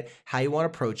talk about it, how you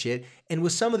want to approach it. And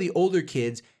with some of the older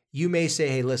kids, you may say,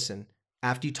 hey, listen,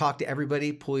 after you talk to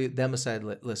everybody, pull them aside,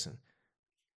 listen,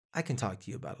 I can talk to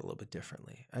you about it a little bit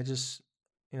differently. I just...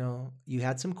 you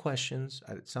had some questions.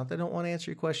 It's not that I don't want to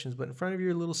answer your questions, but in front of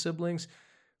your little siblings,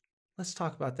 let's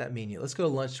talk about that menu. Let's go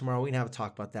to lunch tomorrow. We can have a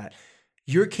talk about that.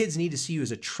 Your kids need to see you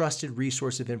as a trusted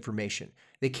resource of information.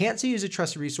 They can't see you as a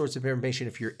trusted resource of information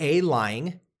if you're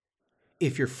lying,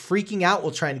 if you're freaking out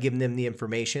while trying to give them the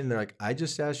information. They're like, I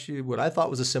just asked you what I thought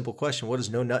was a simple question. What does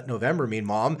No Nut November mean,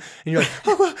 Mom? And you're like,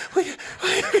 oh, wait.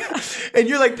 And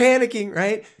you're like panicking,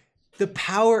 right? The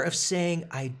power of saying,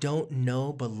 I don't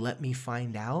know, but let me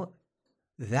find out,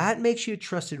 that makes you a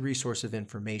trusted resource of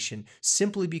information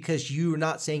simply because you're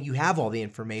not saying you have all the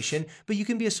information, but you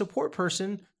can be a support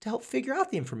person to help figure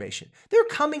out the information. They're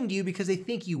coming to you because they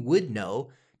think you would know.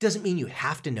 Doesn't mean you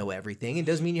have to know everything. It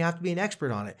doesn't mean you have to be an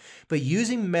expert on it. But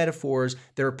using metaphors,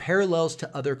 there are parallels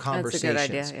to other conversations. That's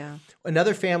a good idea, yeah.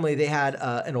 Another family, they had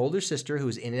an older sister who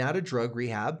was in and out of drug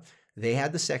rehab. They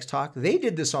had the sex talk. They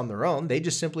did this on their own. They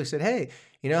just simply said, hey,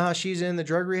 you know how she's in the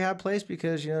drug rehab place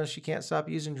because, she can't stop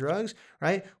using drugs,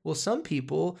 right? Well, some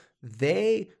people,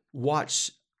 they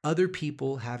watch other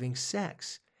people having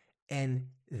sex and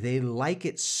they like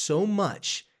it so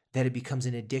much that it becomes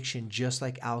an addiction, just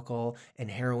like alcohol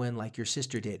and heroin, like your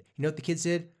sister did. You know what the kids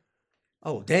did?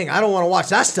 Oh, dang, I don't want to watch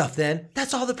that stuff then.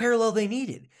 That's all the parallel they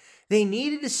needed. They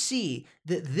needed to see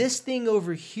that this thing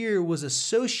over here was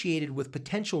associated with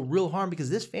potential real harm because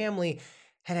this family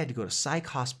had to go to psych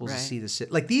hospitals to see this.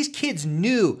 Like these kids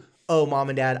knew, oh, mom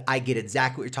and dad, I get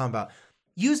exactly what you're talking about.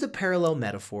 Use the parallel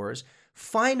metaphors.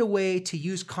 Find a way to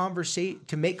use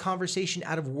to make conversation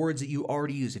out of words that you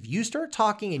already use. If you start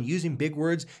talking and using big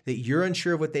words that you're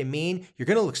unsure of what they mean, you're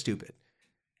going to look stupid.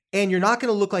 And you're not going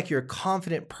to look like you're a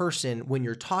confident person when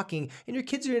you're talking and your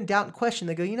kids are in doubt and question.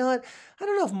 They go, you know what? I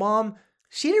don't know if mom,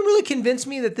 she didn't really convince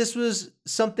me that this was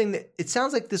something that, it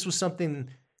sounds like it's something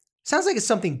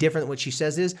different than what she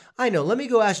says it is. I know. Let me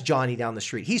go ask Johnny down the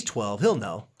street. He's 12. He'll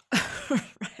know.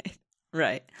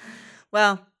 Right.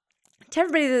 Well, to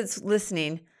everybody that's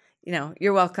listening,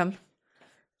 you're welcome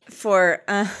for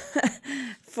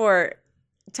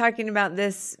talking about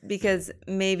this because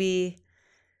maybe...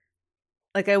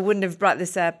 Like I wouldn't have brought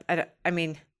this up.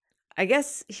 I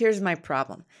guess here's my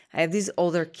problem. I have these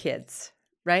older kids,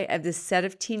 right? I have this set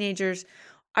of teenagers.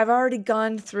 I've already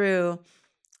gone through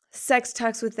sex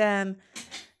talks with them.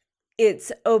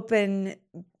 It's open,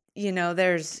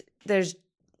 there's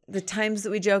the times that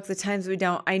we joke, the times we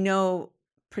don't. I know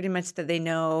pretty much that they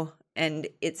know and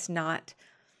it's not.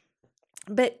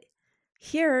 But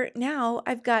here now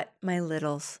I've got my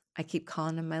littles. I keep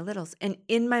calling them my littles. And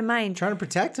in my mind, trying to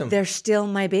protect them. They're still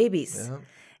my babies. Yeah.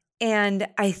 And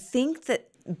I think that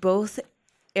both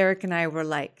Eric and I were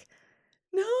like,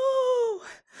 no,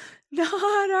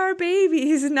 not our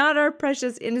babies, not our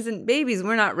precious innocent babies.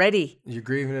 We're not ready. You're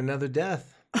grieving another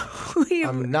death.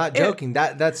 I'm not joking.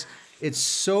 It's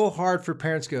so hard for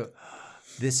parents to go,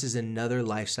 this is another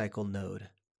life cycle node.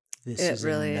 This is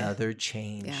really another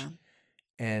change. Yeah.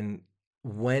 And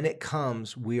when it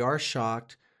comes, we are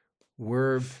shocked.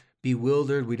 We're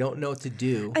bewildered. We don't know what to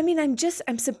do. I mean,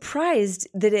 I'm surprised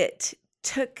that it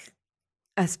took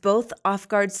us both off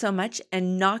guard so much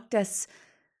and knocked us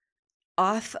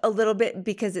off a little bit,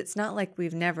 because it's not like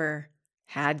we've never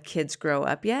had kids grow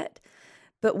up yet.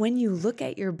 But when you look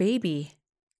at your baby,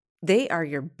 they are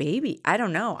your baby. I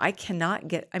don't know.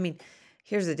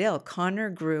 Here's the deal. Connor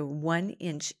grew 1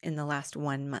 inch in the last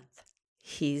 1 month.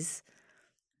 He's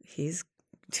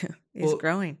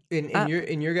growing.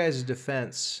 In your guys'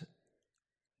 defense,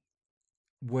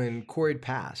 when Corey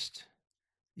passed,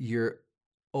 your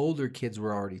older kids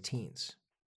were already teens,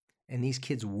 and these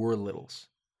kids were littles.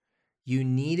 You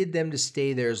needed them to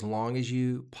stay there as long as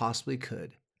you possibly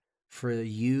could for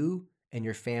you and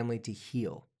your family to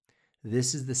heal.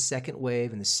 This is the second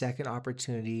wave and the second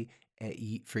opportunity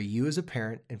for you as a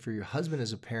parent and for your husband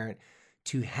as a parent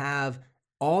to have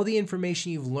all the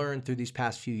information you've learned through these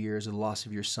past few years of the loss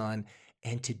of your son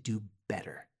and to do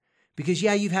better. Because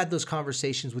yeah, you've had those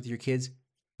conversations with your kids,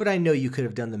 but I know you could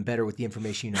have done them better with the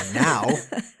information you know now.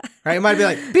 Right? It might be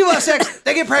like, people have sex,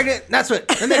 they get pregnant, and that's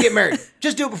what, and they get married.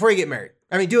 Just do it before you get married.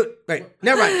 I mean, do it. Right.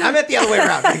 Never mind. I meant the other way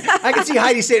around. I can see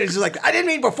Heidi saying it just like, I didn't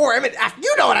mean before. I meant after.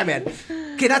 You know what I meant.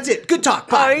 Okay, that's it. Good talk.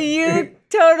 Bye. Oh, you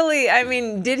totally. I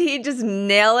mean, did he just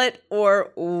nail it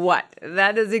or what?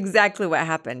 That is exactly what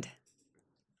happened.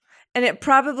 And it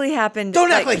probably happened.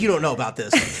 Don't act like you don't know about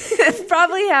this. It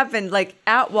probably happened like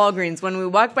at Walgreens when we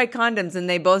walked by condoms and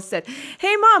they both said,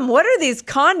 "Hey, Mom, what are these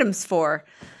condoms for?"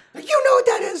 You know what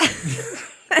that is.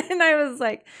 And I was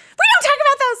like, we don't talk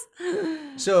about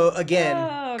those. So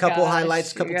again, couple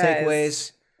highlights, couple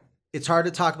takeaways. It's hard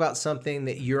to talk about something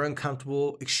that you're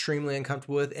uncomfortable, extremely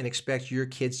uncomfortable with, and expect your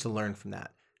kids to learn from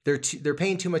that. They're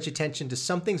paying too much attention to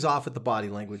something's off with the body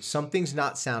language. Something's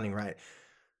not sounding right.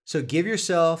 So give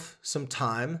yourself some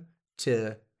time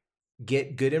to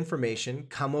get good information,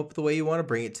 come up with the way you want to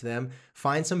bring it to them,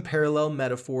 find some parallel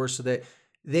metaphors so that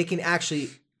they can actually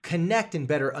connect and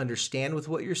better understand with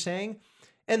what you're saying.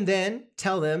 And then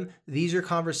tell them these are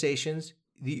conversations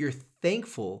that you're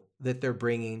thankful that they're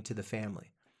bringing to the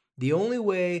family. The only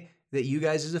way that you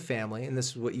guys as a family, and this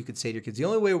is what you could say to your kids, the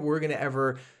only way we're going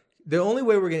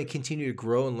to continue to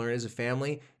grow and learn as a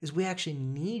family is we actually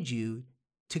need you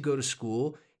to go to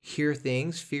school, hear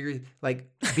things, be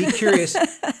curious.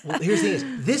 Well, here's the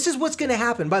thing this is what's going to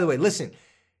happen. By the way, listen,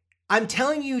 I'm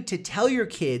telling you to tell your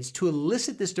kids to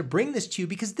elicit this, to bring this to you,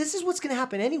 because this is what's going to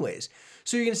happen anyways.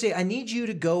 So you're going to say, I need you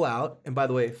to go out. And by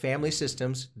the way, family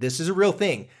systems, this is a real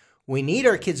thing. We need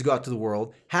our kids to go out to the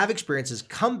world, have experiences,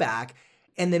 come back.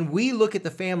 And then we look at the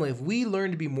family. If we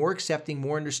learn to be more accepting,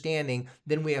 more understanding,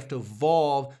 then we have to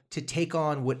evolve to take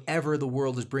on whatever the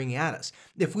world is bringing at us.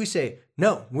 If we say,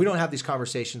 no, we don't have these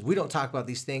conversations, we don't talk about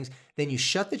these things, then you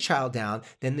shut the child down.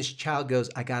 Then this child goes,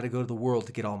 I got to go to the world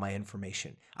to get all my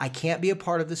information. I can't be a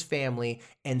part of this family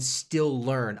and still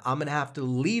learn. I'm going to have to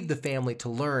leave the family to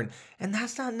learn. And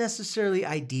that's not necessarily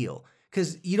ideal,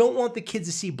 because you don't want the kids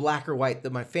to see black or white,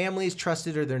 that my family is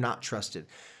trusted or they're not trusted.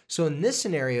 So in this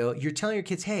scenario, you're telling your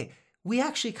kids, hey, we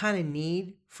actually kind of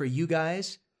need for you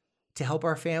guys to help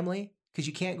our family, because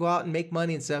you can't go out and make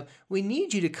money and stuff. We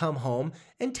need you to come home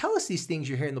and tell us these things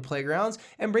you're hearing in the playgrounds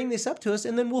and bring this up to us,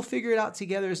 and then we'll figure it out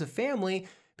together as a family,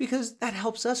 because that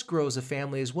helps us grow as a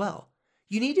family as well.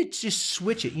 You need to just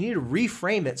switch it. You need to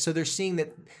reframe it so they're seeing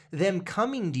that them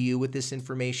coming to you with this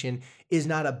information is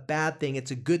not a bad thing.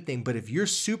 It's a good thing. But if you're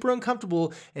super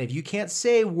uncomfortable and if you can't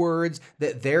say words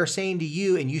that they're saying to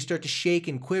you and you start to shake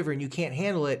and quiver and you can't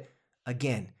handle it,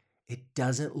 again, it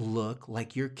doesn't look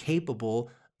like you're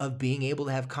capable of being able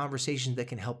to have conversations that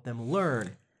can help them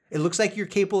learn. It looks like you're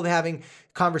capable of having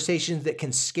conversations that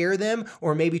can scare them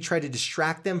or maybe try to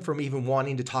distract them from even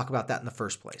wanting to talk about that in the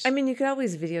first place. I mean, you could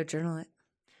always video journal it.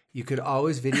 You could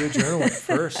always video journal it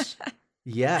first.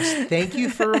 Yes. Thank you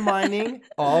for reminding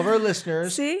all of our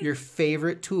listeners your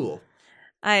favorite tool.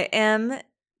 I am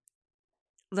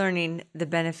learning the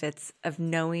benefits of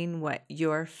knowing what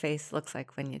your face looks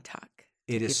like when you talk.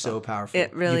 It is so powerful.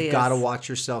 It really is. You've got to watch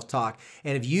yourself talk.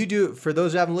 And if you do, for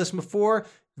those who haven't listened before,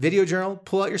 video journal,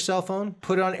 pull out your cell phone,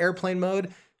 put it on airplane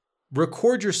mode,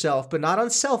 record yourself, but not on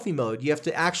selfie mode. You have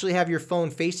to actually have your phone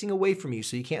facing away from you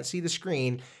so you can't see the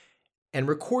screen, and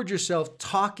record yourself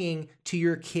talking to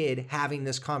your kid having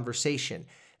this conversation.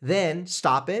 Then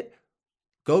stop it,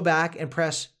 go back and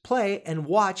press play and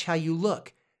watch how you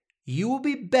look. You will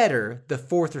be better the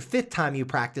 4th or 5th time you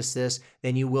practice this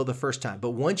than you will the first time.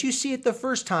 But once you see it the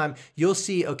first time, you'll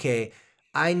see, okay,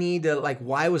 I need to, like,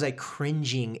 why was I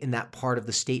cringing in that part of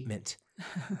the statement?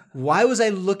 Why was I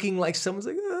looking like someone's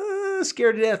like,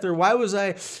 scared to death? Or why was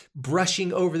I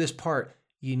brushing over this part?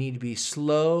 You need to be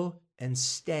slow and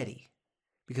steady,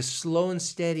 because slow and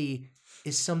steady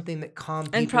is something that calm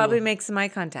people. And probably make some eye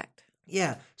contact.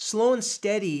 Yeah. Slow and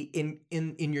steady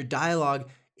in your dialogue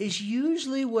is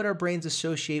usually what our brains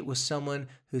associate with someone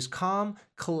who's calm,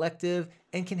 collective,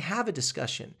 and can have a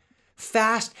discussion.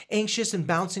 Fast, anxious, and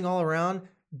bouncing all around,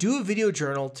 do a video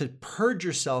journal to purge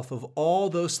yourself of all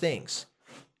those things.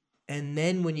 And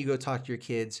then when you go talk to your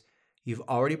kids, you've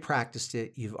already practiced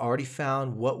it. You've already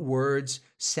found what words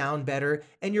sound better,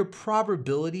 and your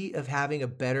probability of having a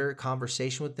better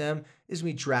conversation with them is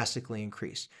going to be drastically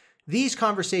increased. These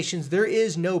conversations, there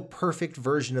is no perfect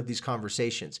version of these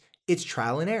conversations. It's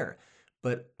trial and error,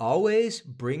 but always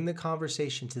bring the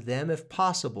conversation to them if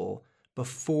possible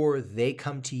before they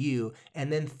come to you,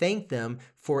 and then thank them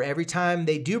for every time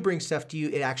they do bring stuff to you.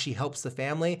 It actually helps the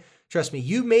family. Trust me,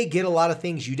 you may get a lot of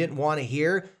things you didn't want to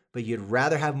hear, but you'd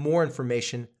rather have more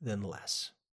information than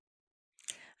less.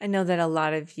 I know that a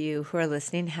lot of you who are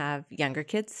listening have younger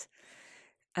kids.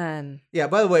 Yeah,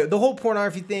 by the way, the whole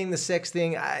pornography thing, the sex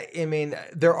thing, I mean,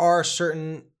 there are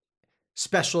certain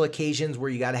special occasions where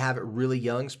you got to have it really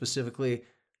young. Specifically,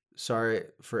 sorry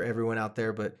for everyone out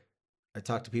there, but I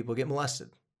talk to people who get molested,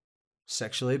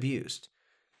 sexually abused.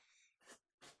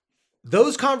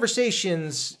 Those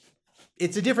conversations,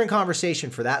 it's a different conversation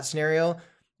for that scenario.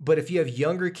 But if you have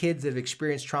younger kids that have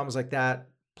experienced traumas like that,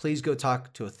 please go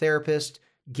talk to a therapist,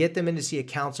 get them in to see a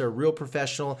counselor, a real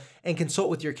professional, and consult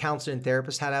with your counselor and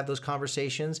therapist how to have those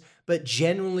conversations. But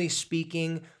generally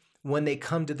speaking, when they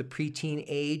come to the preteen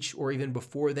age or even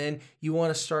before then, you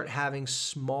want to start having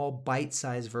small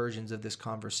bite-sized versions of this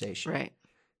conversation. Right.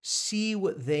 See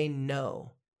what they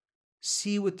know.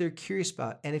 See what they're curious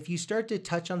about. And if you start to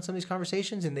touch on some of these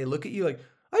conversations and they look at you like,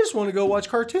 I just want to go watch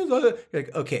cartoons. You're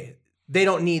like, okay, they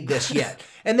don't need this yet.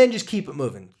 And then just keep it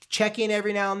moving. Check in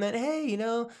every now and then. Hey, I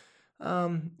know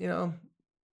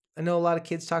a lot of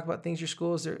kids talk about things in your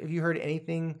school. Have you heard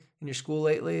anything in your school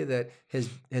lately that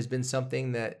has been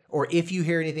something that, or if you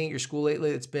hear anything at your school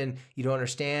lately that's been, you don't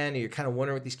understand, or you're kind of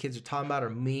wondering what these kids are talking about,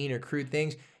 or mean or crude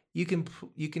things, you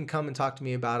can come and talk to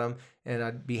me about them, and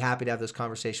I'd be happy to have this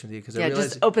conversation with you. Because I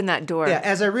realize, just open that door. Yeah,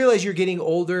 as I realize you're getting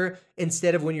older,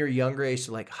 instead of when you're younger, I used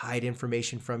to like hide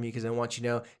information from you because I want you to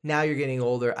know. Now you're getting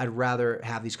older, I'd rather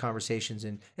have these conversations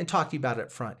and talk to you about it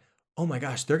up front. Oh my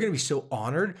gosh, they're going to be so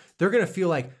honored. They're going to feel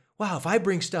like, wow, if I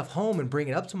bring stuff home and bring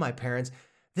it up to my parents,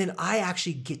 then I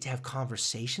actually get to have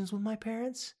conversations with my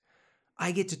parents.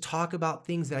 I get to talk about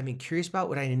things that I've been curious about,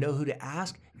 what I know who to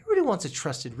ask. Everybody wants a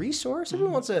trusted resource.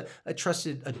 Everyone wants a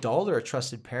trusted adult or a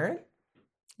trusted parent.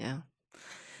 Yeah.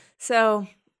 So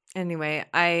anyway,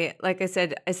 like I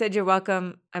said, you're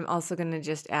welcome. I'm also going to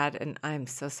just add, and I'm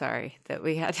so sorry that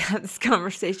we had to have this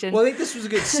conversation. Well, I think this was a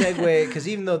good segue because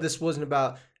even though this wasn't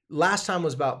about, last time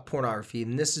was about pornography,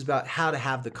 and this is about how to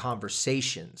have the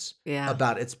conversations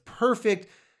about it. It's perfect.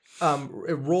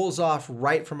 It rolls off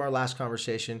right from our last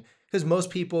conversation because most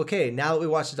people, okay, now that we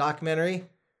watched the documentary,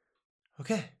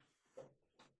 okay,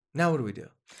 now what do we do?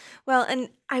 Well, and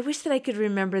I wish that I could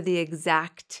remember the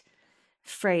exact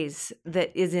phrase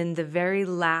that is in the very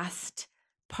last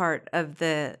part of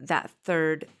that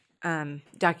third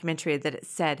documentary that it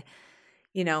said,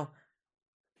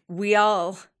 we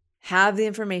all have the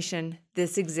information.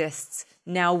 This exists.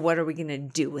 Now, what are we going to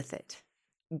do with it?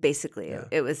 Basically,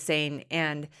 It was saying,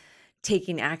 and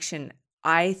taking action,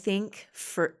 I think,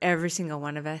 for every single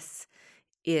one of us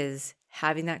is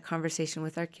having that conversation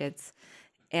with our kids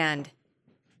and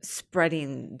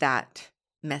spreading that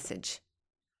message.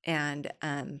 And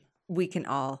we can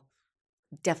all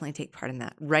definitely take part in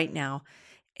that right now.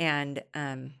 And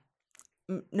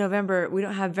November, we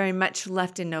don't have very much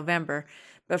left in November,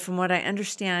 but from what I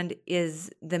understand is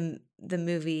the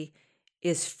movie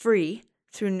is free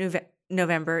through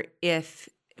November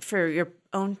for your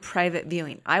own private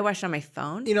viewing. I watched on my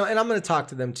phone. And I'm going to talk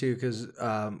to them too because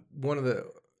it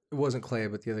wasn't Clay,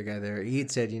 but the other guy there, he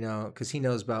had said, because he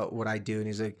knows about what I do, and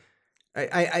he's like,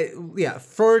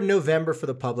 for November for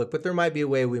the public, but there might be a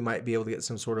way we might be able to get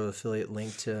some sort of affiliate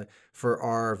link for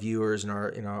our viewers and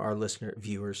our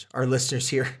listeners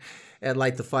here at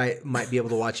Light the Fight might be able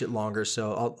to watch it longer.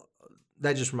 So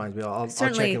that just reminds me, I'll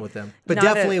check in with them, but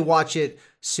definitely watch it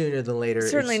sooner than later.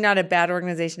 Certainly not a bad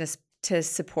organization to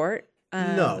support.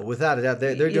 No, without a doubt,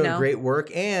 they're doing great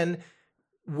work, and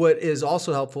what is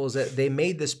also helpful is that they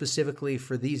made this specifically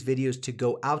for these videos to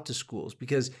go out to schools,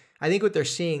 because I think what they're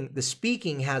seeing, the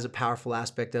speaking has a powerful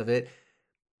aspect of it,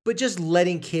 but just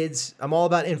letting kids, I'm all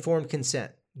about informed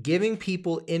consent. Giving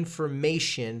people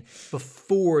information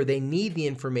before they need the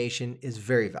information is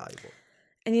very valuable.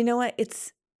 And you know what?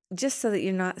 It's just so that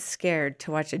you're not scared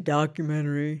to watch a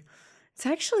documentary. It's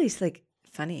actually like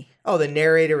funny. Oh, the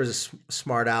narrator was a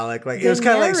smart aleck. Like, it was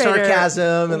kind of like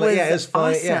sarcasm and like, yeah, it was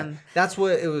funny. Awesome. Yeah, that's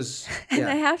what it was. And Yeah.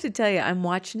 I have to tell you, I'm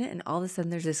watching it, and all of a sudden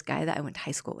there's this guy that I went to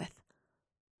high school with.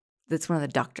 That's one of the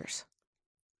doctors.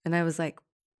 And I was like,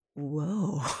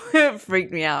 whoa. It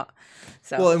freaked me out.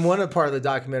 So, Well, in one part of the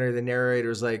documentary, the narrator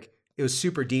was like, it was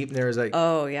super deep, and there was like,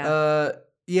 oh, yeah.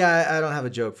 Yeah, I don't have a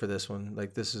joke for this one.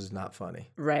 Like, this is not funny.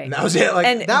 Right. And that was it.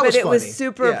 Like, that was but it funny. was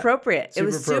super Yeah. appropriate. It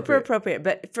was super appropriate.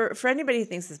 appropriate. But for anybody who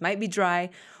thinks this might be dry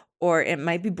or it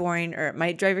might be boring or it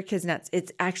might drive your kids nuts,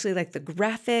 it's actually like the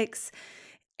graphics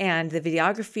and the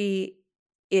videography.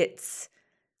 It's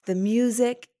the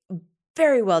music.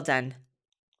 Very well done.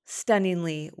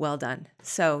 Stunningly well done.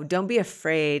 So don't be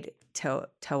afraid to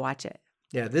watch it.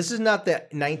 Yeah, this is not the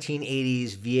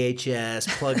 1980s VHS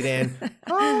plug it in.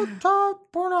 Oh, top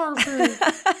pornography.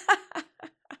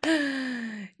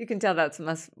 You can tell that's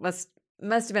must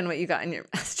have been what you got in your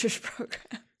master's program.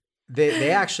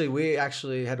 We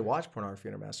actually had to watch pornography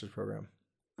in our master's program.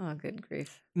 Oh, good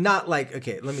grief. Not like,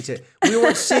 okay, let me tell you. We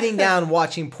weren't sitting down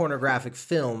watching pornographic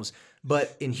films,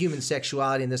 but in human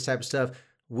sexuality and this type of stuff,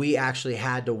 we actually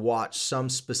had to watch some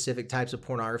specific types of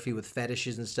pornography with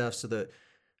fetishes and stuff so that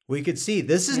we could see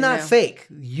this is not fake.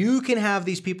 You can have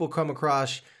these people come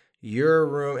across your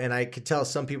room, and I could tell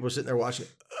some people were sitting there watching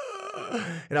it.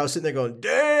 And I was sitting there going,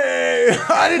 dang,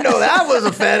 I didn't know that was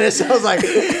a fetish. I was like,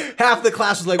 half the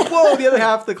class was like, whoa. The other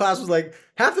half of the class was like,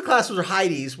 half the class was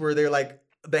Heidi's, where they're like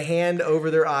the hand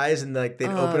over their eyes and like they'd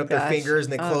open up their fingers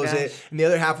and then close it. And the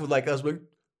other half would like us, like,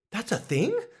 that's a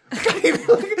thing?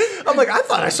 I'm like, I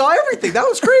thought I saw everything. That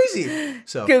was crazy.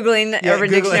 So Googling the Urban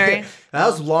Dictionary. That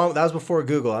was long. That was before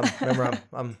Google.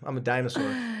 I'm a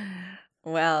dinosaur.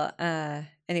 Well,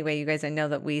 anyway, you guys, I know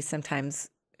that we sometimes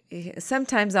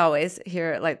always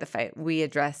here at Light the Fight, we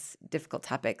address difficult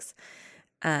topics.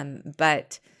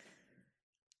 But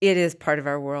it is part of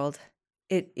our world.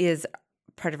 It is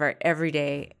part of our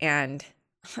everyday. And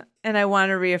I want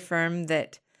to reaffirm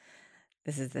that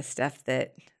this is the stuff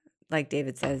that, like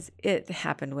David says, it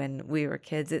happened when we were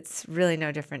kids. It's really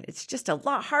no different. It's just a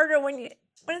lot harder when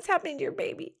it's happening to your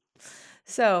baby.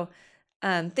 So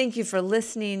thank you for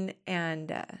listening.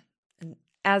 And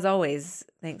as always,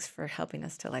 thanks for helping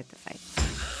us to light the fight.